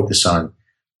to not focus on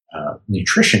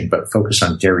nutrition, but focus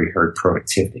on dairy herd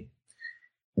productivity.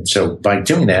 And so by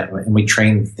doing that, and we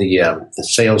trained the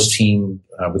sales team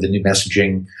with the new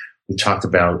messaging, we talked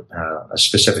about a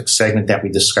specific segment that we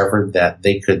discovered that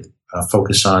they could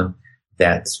focus on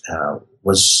that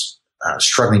was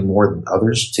struggling more than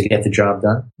others to get the job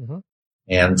done. Mm-hmm.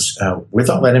 And with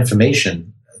all that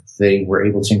information, they were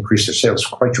able to increase their sales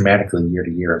quite dramatically year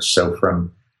to year. So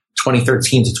from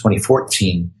 2013 to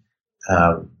 2014,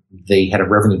 they had a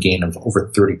revenue gain of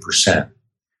over 30%.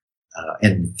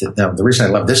 And the reason I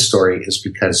love this story is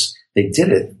because they did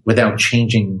it without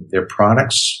changing their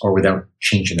products or without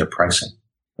changing their pricing.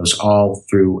 It was all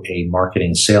through a marketing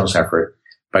and sales effort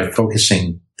by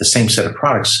focusing the same set of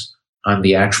products on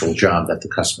the actual job that the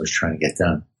customer is trying to get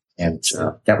done. And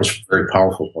that was very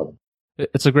powerful for them.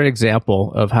 It's a great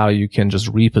example of how you can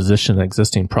just reposition an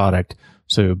existing product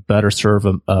to better serve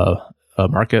a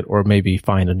market or maybe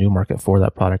find a new market for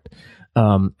that product.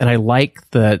 And I like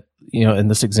that, in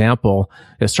this example,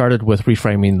 it started with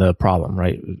reframing the problem,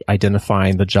 right?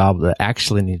 Identifying the job that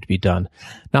actually needed to be done,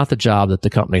 not the job that the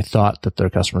company thought that their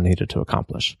customer needed to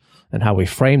accomplish. And how we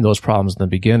frame those problems in the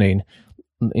beginning,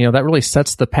 that really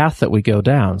sets the path that we go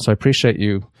down. So I appreciate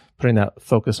you putting that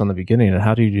focus on the beginning and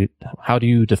how do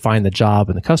you define the job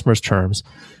in the customer's terms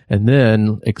and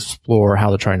then explore how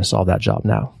they're trying to solve that job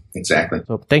now. Exactly.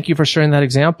 So thank you for sharing that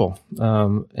example.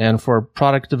 And for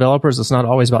product developers, it's not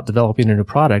always about developing a new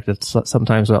product. It's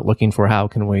sometimes about looking for how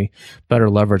can we better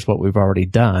leverage what we've already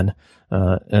done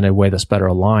in a way that's better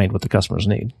aligned with the customer's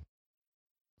need.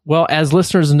 Well, as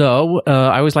listeners know,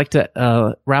 I always like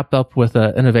to wrap up with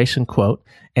an innovation quote.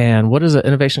 And what is an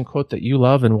innovation quote that you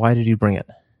love and why did you bring it?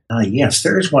 Yes,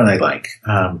 there is one I like.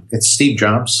 It's Steve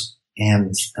Jobs.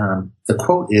 And the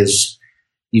quote is,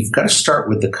 "You've got to start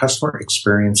with the customer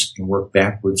experience and work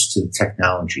backwards to the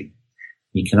technology.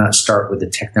 You cannot start with the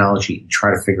technology and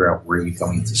try to figure out where you're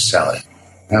going to sell it."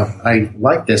 Now, I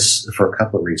like this for a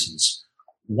couple of reasons.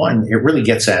 One, it really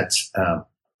gets at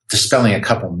dispelling a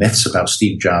couple of myths about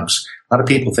Steve Jobs. A lot of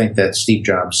people think that Steve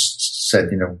Jobs said,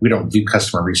 we don't do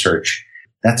customer research.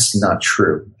 That's not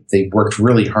true. They worked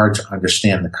really hard to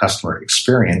understand the customer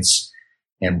experience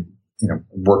and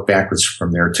work backwards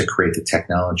from there to create the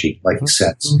technology, like he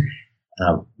says.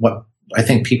 What I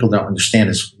think people don't understand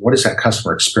is what is that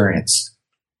customer experience?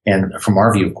 And from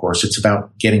our view, of course, it's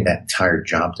about getting that entire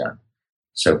job done.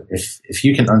 So if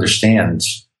you can understand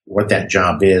what that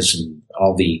job is and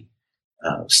all the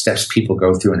steps people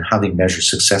go through and how they measure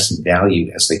success and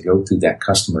value as they go through that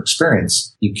customer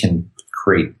experience, you can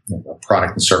create a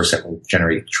product and service that will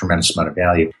generate a tremendous amount of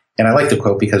value. And I like the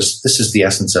quote because this is the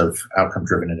essence of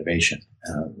outcome-driven innovation.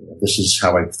 This is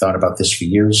how I've thought about this for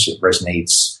years. It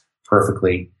resonates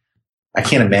perfectly. I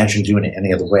can't imagine doing it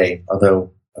any other way,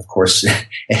 although, of course,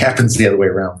 it happens the other way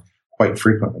around quite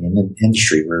frequently in the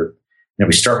industry where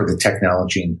we start with the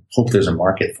technology and hope there's a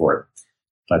market for it.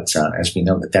 But as we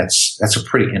know, that's a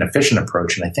pretty inefficient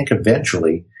approach. And I think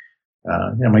eventually,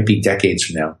 it might be decades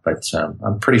from now, but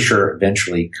I'm pretty sure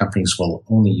eventually companies will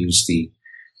only use the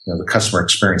customer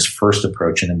experience first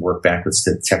approach and then work backwards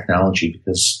to the technology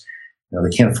because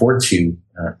they can't afford to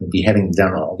be heading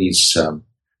down all these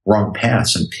wrong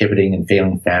paths and pivoting and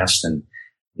failing fast and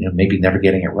maybe never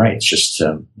getting it right. It's just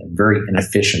very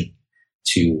inefficient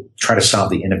to try to solve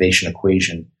the innovation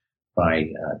equation by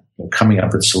coming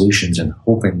up with solutions and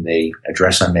hoping they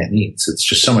address unmet needs. It's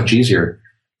just so much easier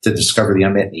to discover the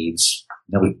unmet needs.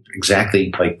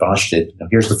 Exactly like Bosch did.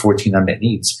 Here's the 14 unmet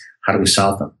needs. How do we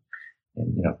solve them?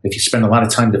 And if you spend a lot of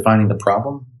time defining the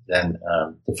problem, then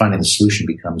defining the solution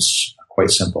becomes quite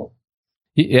simple.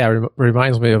 Yeah, it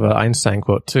reminds me of an Einstein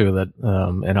quote too that,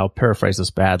 and I'll paraphrase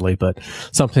this badly, but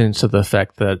something to the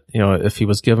effect that, if he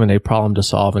was given a problem to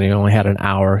solve and he only had an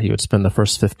hour, he would spend the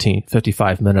first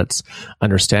 55 minutes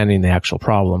understanding the actual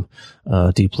problem,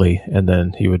 deeply, and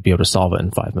then he would be able to solve it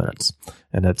in 5 minutes.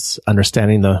 And it's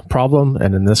understanding the problem.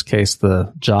 And in this case,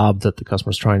 the job that the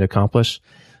customer is trying to accomplish,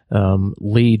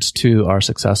 leads to our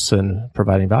success in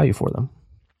providing value for them.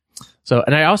 So,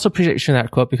 and I also appreciate you sharing that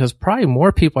quote because probably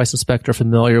more people, I suspect, are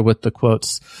familiar with the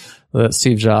quotes that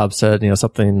Steve Jobs said,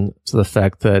 something to the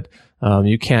effect that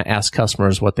you can't ask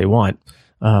customers what they want.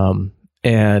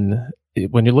 And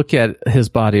when you look at his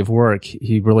body of work,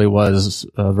 he really was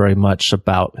very much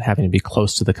about having to be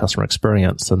close to the customer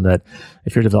experience, and that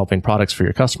if you're developing products for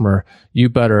your customer, you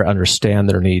better understand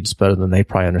their needs better than they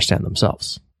probably understand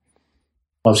themselves.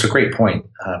 Well, it's a great point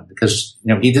because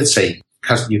he did say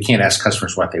you can't ask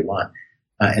customers what they want,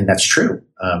 and that's true.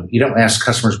 You don't ask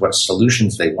customers what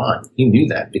solutions they want. He knew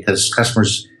that because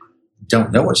customers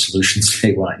don't know what solutions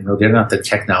they want. They're not the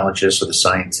technologists or the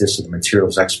scientists or the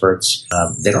materials experts.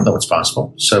 They don't know what's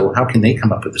possible. So how can they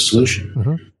come up with a solution?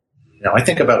 Mm-hmm. I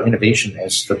think about innovation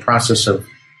as the process of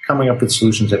coming up with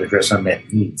solutions that address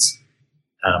unmet needs.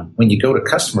 When you go to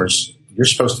customers, you're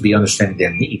supposed to be understanding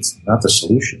their needs, not the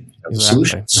solution. The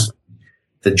solutions,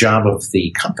 the job of the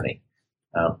company.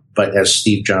 But as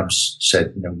Steve Jobs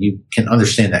said, you can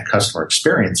understand that customer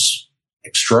experience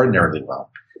extraordinarily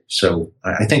well. So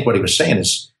I think what he was saying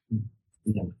is,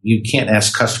 you can't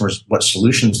ask customers what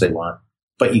solutions they want,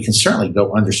 but you can certainly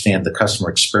go understand the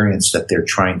customer experience that they're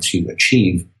trying to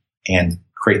achieve and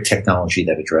create technology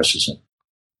that addresses it.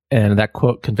 And that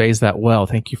quote conveys that well.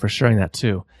 Thank you for sharing that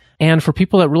too. And for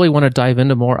people that really want to dive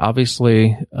into more,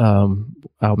 obviously,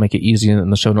 I'll make it easy in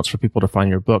the show notes for people to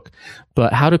find your book.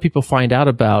 But how do people find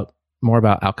out more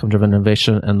about outcome-driven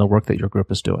innovation and the work that your group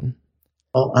is doing?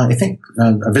 Well, I think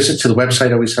a visit to the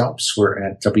website always helps. We're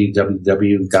at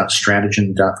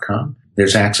www.stratagen.com.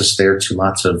 There's access there to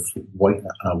lots of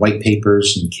white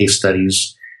papers and case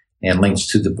studies and links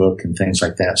to the book and things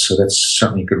like that. So that's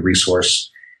certainly a good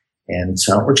resource. And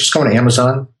we're just going to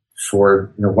Amazon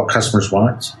for what customers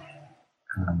want.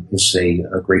 Is a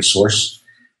great source.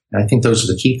 And I think those are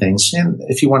the key things. And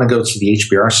if you want to go to the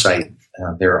HBR site,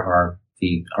 there are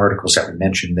the articles that we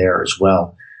mentioned there as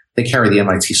well. They carry the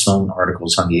MIT Sloan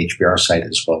articles on the HBR site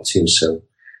as well, too. So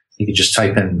you can just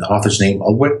type in the author's name,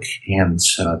 Ullrich, and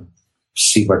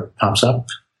see what pops up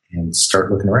and start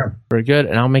looking around. Very good.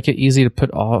 And I'll make it easy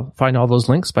to find all those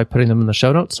links by putting them in the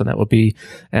show notes. And that will be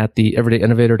at the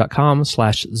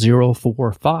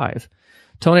everydayinnovator.com/045.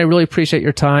 Tony, I really appreciate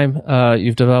your time.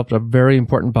 You've developed a very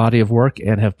important body of work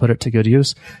and have put it to good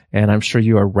use. And I'm sure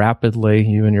you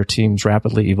and your team's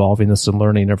rapidly evolving this and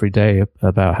learning every day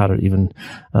about how to even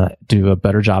do a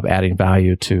better job adding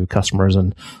value to customers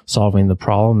and solving the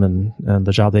problem and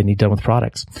the job they need done with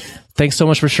products. Thanks so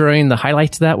much for sharing the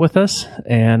highlights of that with us.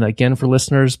 And again, for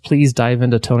listeners, please dive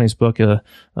into Tony's book.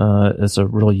 It's a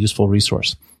really useful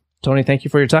resource. Tony, thank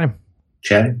you for your time.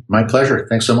 Chad, my pleasure.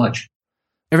 Thanks so much.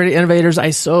 Everyday Innovators, I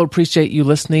so appreciate you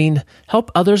listening.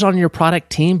 Help others on your product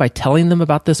team by telling them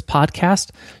about this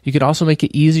podcast. You can also make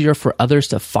it easier for others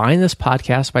to find this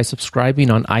podcast by subscribing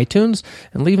on iTunes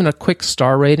and leaving a quick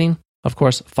star rating. Of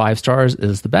course, 5 stars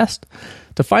is the best.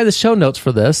 To find the show notes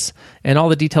for this and all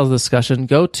the details of the discussion,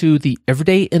 go to the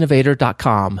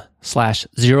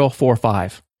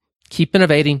everydayinnovator.com/045. Keep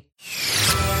innovating.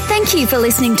 Thank you for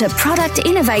listening to product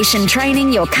innovation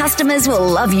training your customers will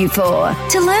love you for.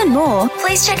 To learn more,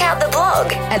 please check out the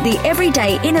blog at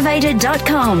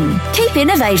theeverydayinnovator.com. Keep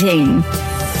innovating.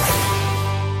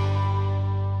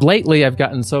 Lately, I've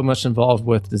gotten so much involved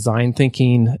with design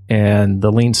thinking and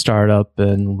the lean startup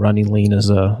and running lean as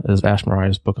Ash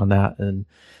Mariah's book on that. And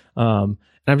I'm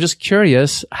just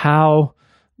curious how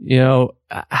do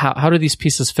these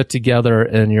pieces fit together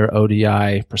in your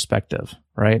ODI perspective,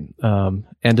 right?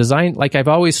 And design, like I've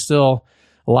always still,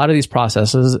 a lot of these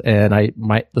processes, and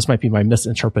this might be my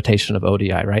misinterpretation of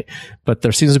ODI, right? But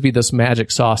there seems to be this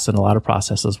magic sauce in a lot of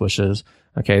processes, which is,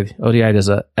 okay, ODI does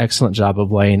an excellent job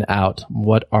of laying out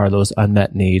what are those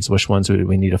unmet needs, which ones do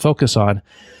we need to focus on.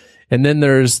 And then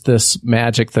there's this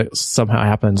magic that somehow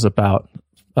happens about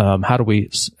how do we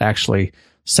actually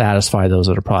satisfy those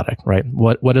in a product, right?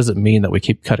 What does it mean that we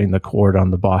keep cutting the cord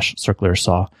on the Bosch circular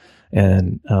saw?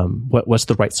 And what's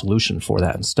the right solution for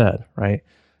that instead, right?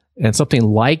 And something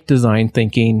like design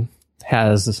thinking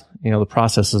has, the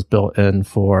processes built in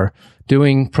for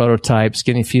doing prototypes,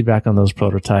 getting feedback on those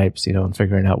prototypes, and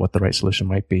figuring out what the right solution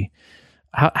might be.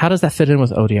 How does that fit in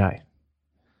with ODI?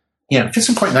 Yeah, it fits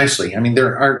in quite nicely. I mean,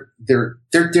 they're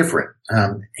different.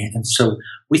 And so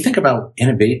we think about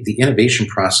the innovation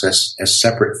process as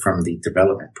separate from the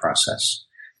development process.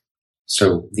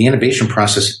 So the innovation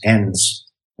process ends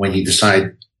when you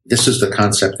decide this is the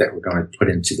concept that we're going to put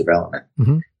into development.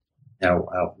 Mm-hmm. Now,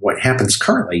 what happens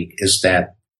currently is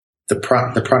that the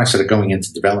products that are going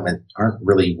into development aren't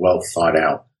really well thought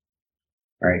out,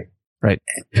 right? Right.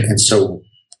 And so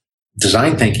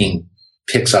design thinking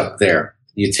picks up there.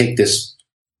 You take this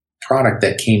product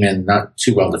that came in not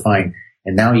too well defined,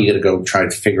 and now you got to go try to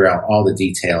figure out all the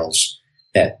details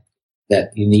that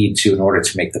you need to in order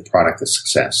to make the product a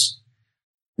success.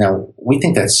 Now, we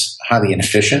think that's highly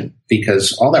inefficient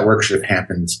because all that work should have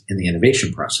happened in the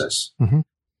innovation process. Mm-hmm.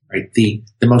 Right? The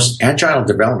most agile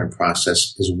development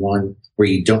process is one where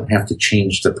you don't have to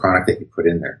change the product that you put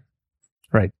in there.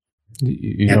 Right.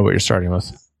 You know what you're starting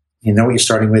with. You know what you're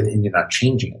starting with, and you're not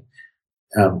changing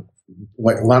it.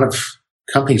 What a lot of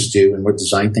companies do and what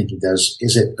design thinking does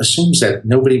is it assumes that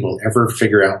nobody will ever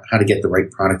figure out how to get the right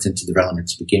product into development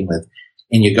to begin with.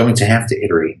 And you're going to have to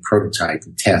iterate, and prototype,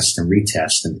 and test, and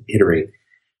retest, and iterate.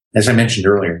 As I mentioned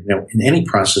earlier, in any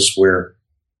process where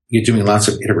you're doing lots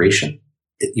of iteration,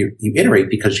 you iterate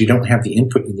because you don't have the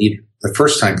input you need the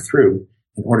first time through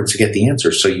in order to get the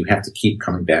answer. So you have to keep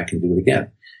coming back and do it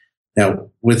again. Now,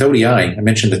 with ODI, I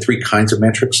mentioned the 3 kinds of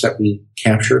metrics that we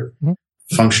capture: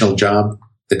 functional job,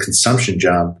 the consumption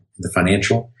job, and the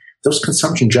financial. Those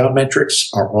consumption job metrics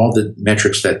are all the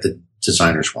metrics that the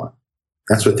designers want.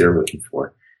 That's what they're looking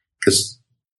for, because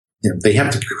they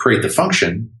have to create the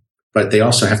function, but they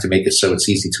also have to make it so it's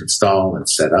easy to install and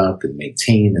set up and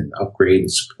maintain and upgrade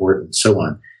and support and so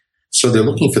on. So they're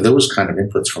looking for those kind of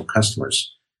inputs from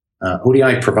customers.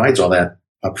 ODI provides all that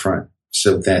up front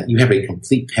so that you have a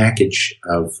complete package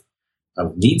of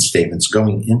need statements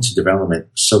going into development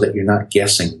so that you're not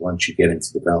guessing once you get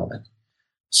into development.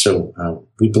 So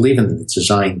we believe in the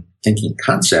design thinking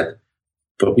concept,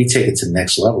 but we take it to the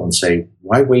next level and say,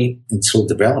 why wait until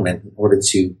development in order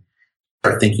to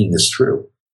start thinking this through?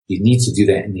 You need to do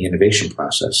that in the innovation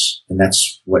process, and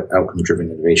that's what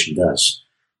outcome-driven innovation does.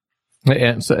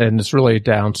 And it's really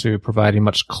down to providing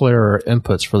much clearer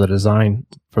inputs for the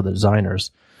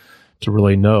designers to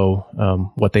really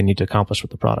know what they need to accomplish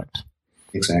with the product.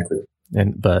 Exactly.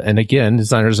 And again,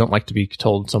 designers don't like to be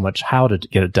told so much how to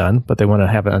get it done, but they want to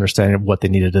have an understanding of what they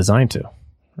need to design to.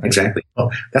 Right? Exactly.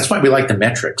 Well, that's why we like the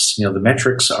metrics. The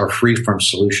metrics are free from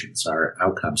solutions, our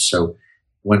outcomes. So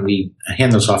when we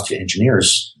hand those off to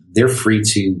engineers, they're free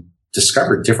to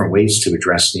discover different ways to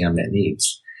address the unmet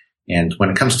needs. And when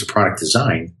it comes to product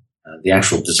design, the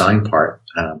actual design part,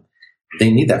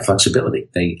 they need that flexibility.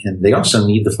 They also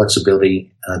need the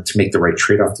flexibility to make the right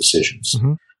trade-off decisions.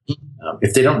 Mm-hmm.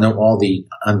 If they don't know all the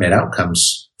unmet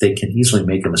outcomes, they can easily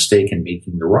make a mistake in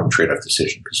making the wrong trade-off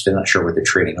decision because they're not sure what they're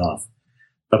trading off.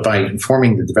 But by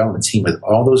informing the development team with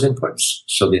all those inputs,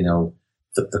 so they know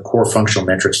the core functional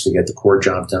metrics to get the core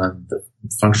job done, the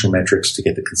functional metrics to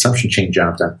get the consumption chain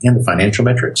job done, and the financial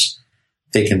metrics,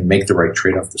 they can make the right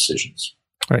trade-off decisions.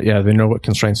 Right. Yeah, they know what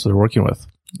constraints they're working with.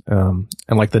 And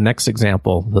like the next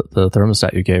example, the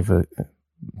thermostat you gave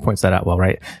points that out well,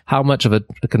 right? How much of a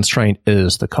constraint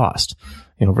is the cost,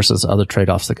 versus other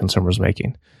trade-offs the consumer's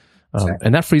making? Exactly.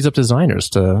 And that frees up designers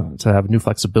to have new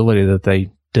flexibility that they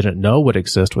didn't know would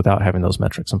exist without having those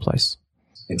metrics in place.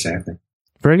 Exactly.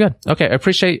 Very good. Okay. I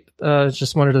appreciate,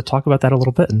 just wanted to talk about that a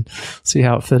little bit and see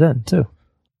how it fit in too.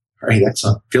 All right.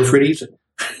 Feel free to use it.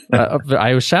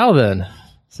 I shall then.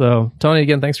 So Tony,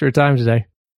 again, thanks for your time today.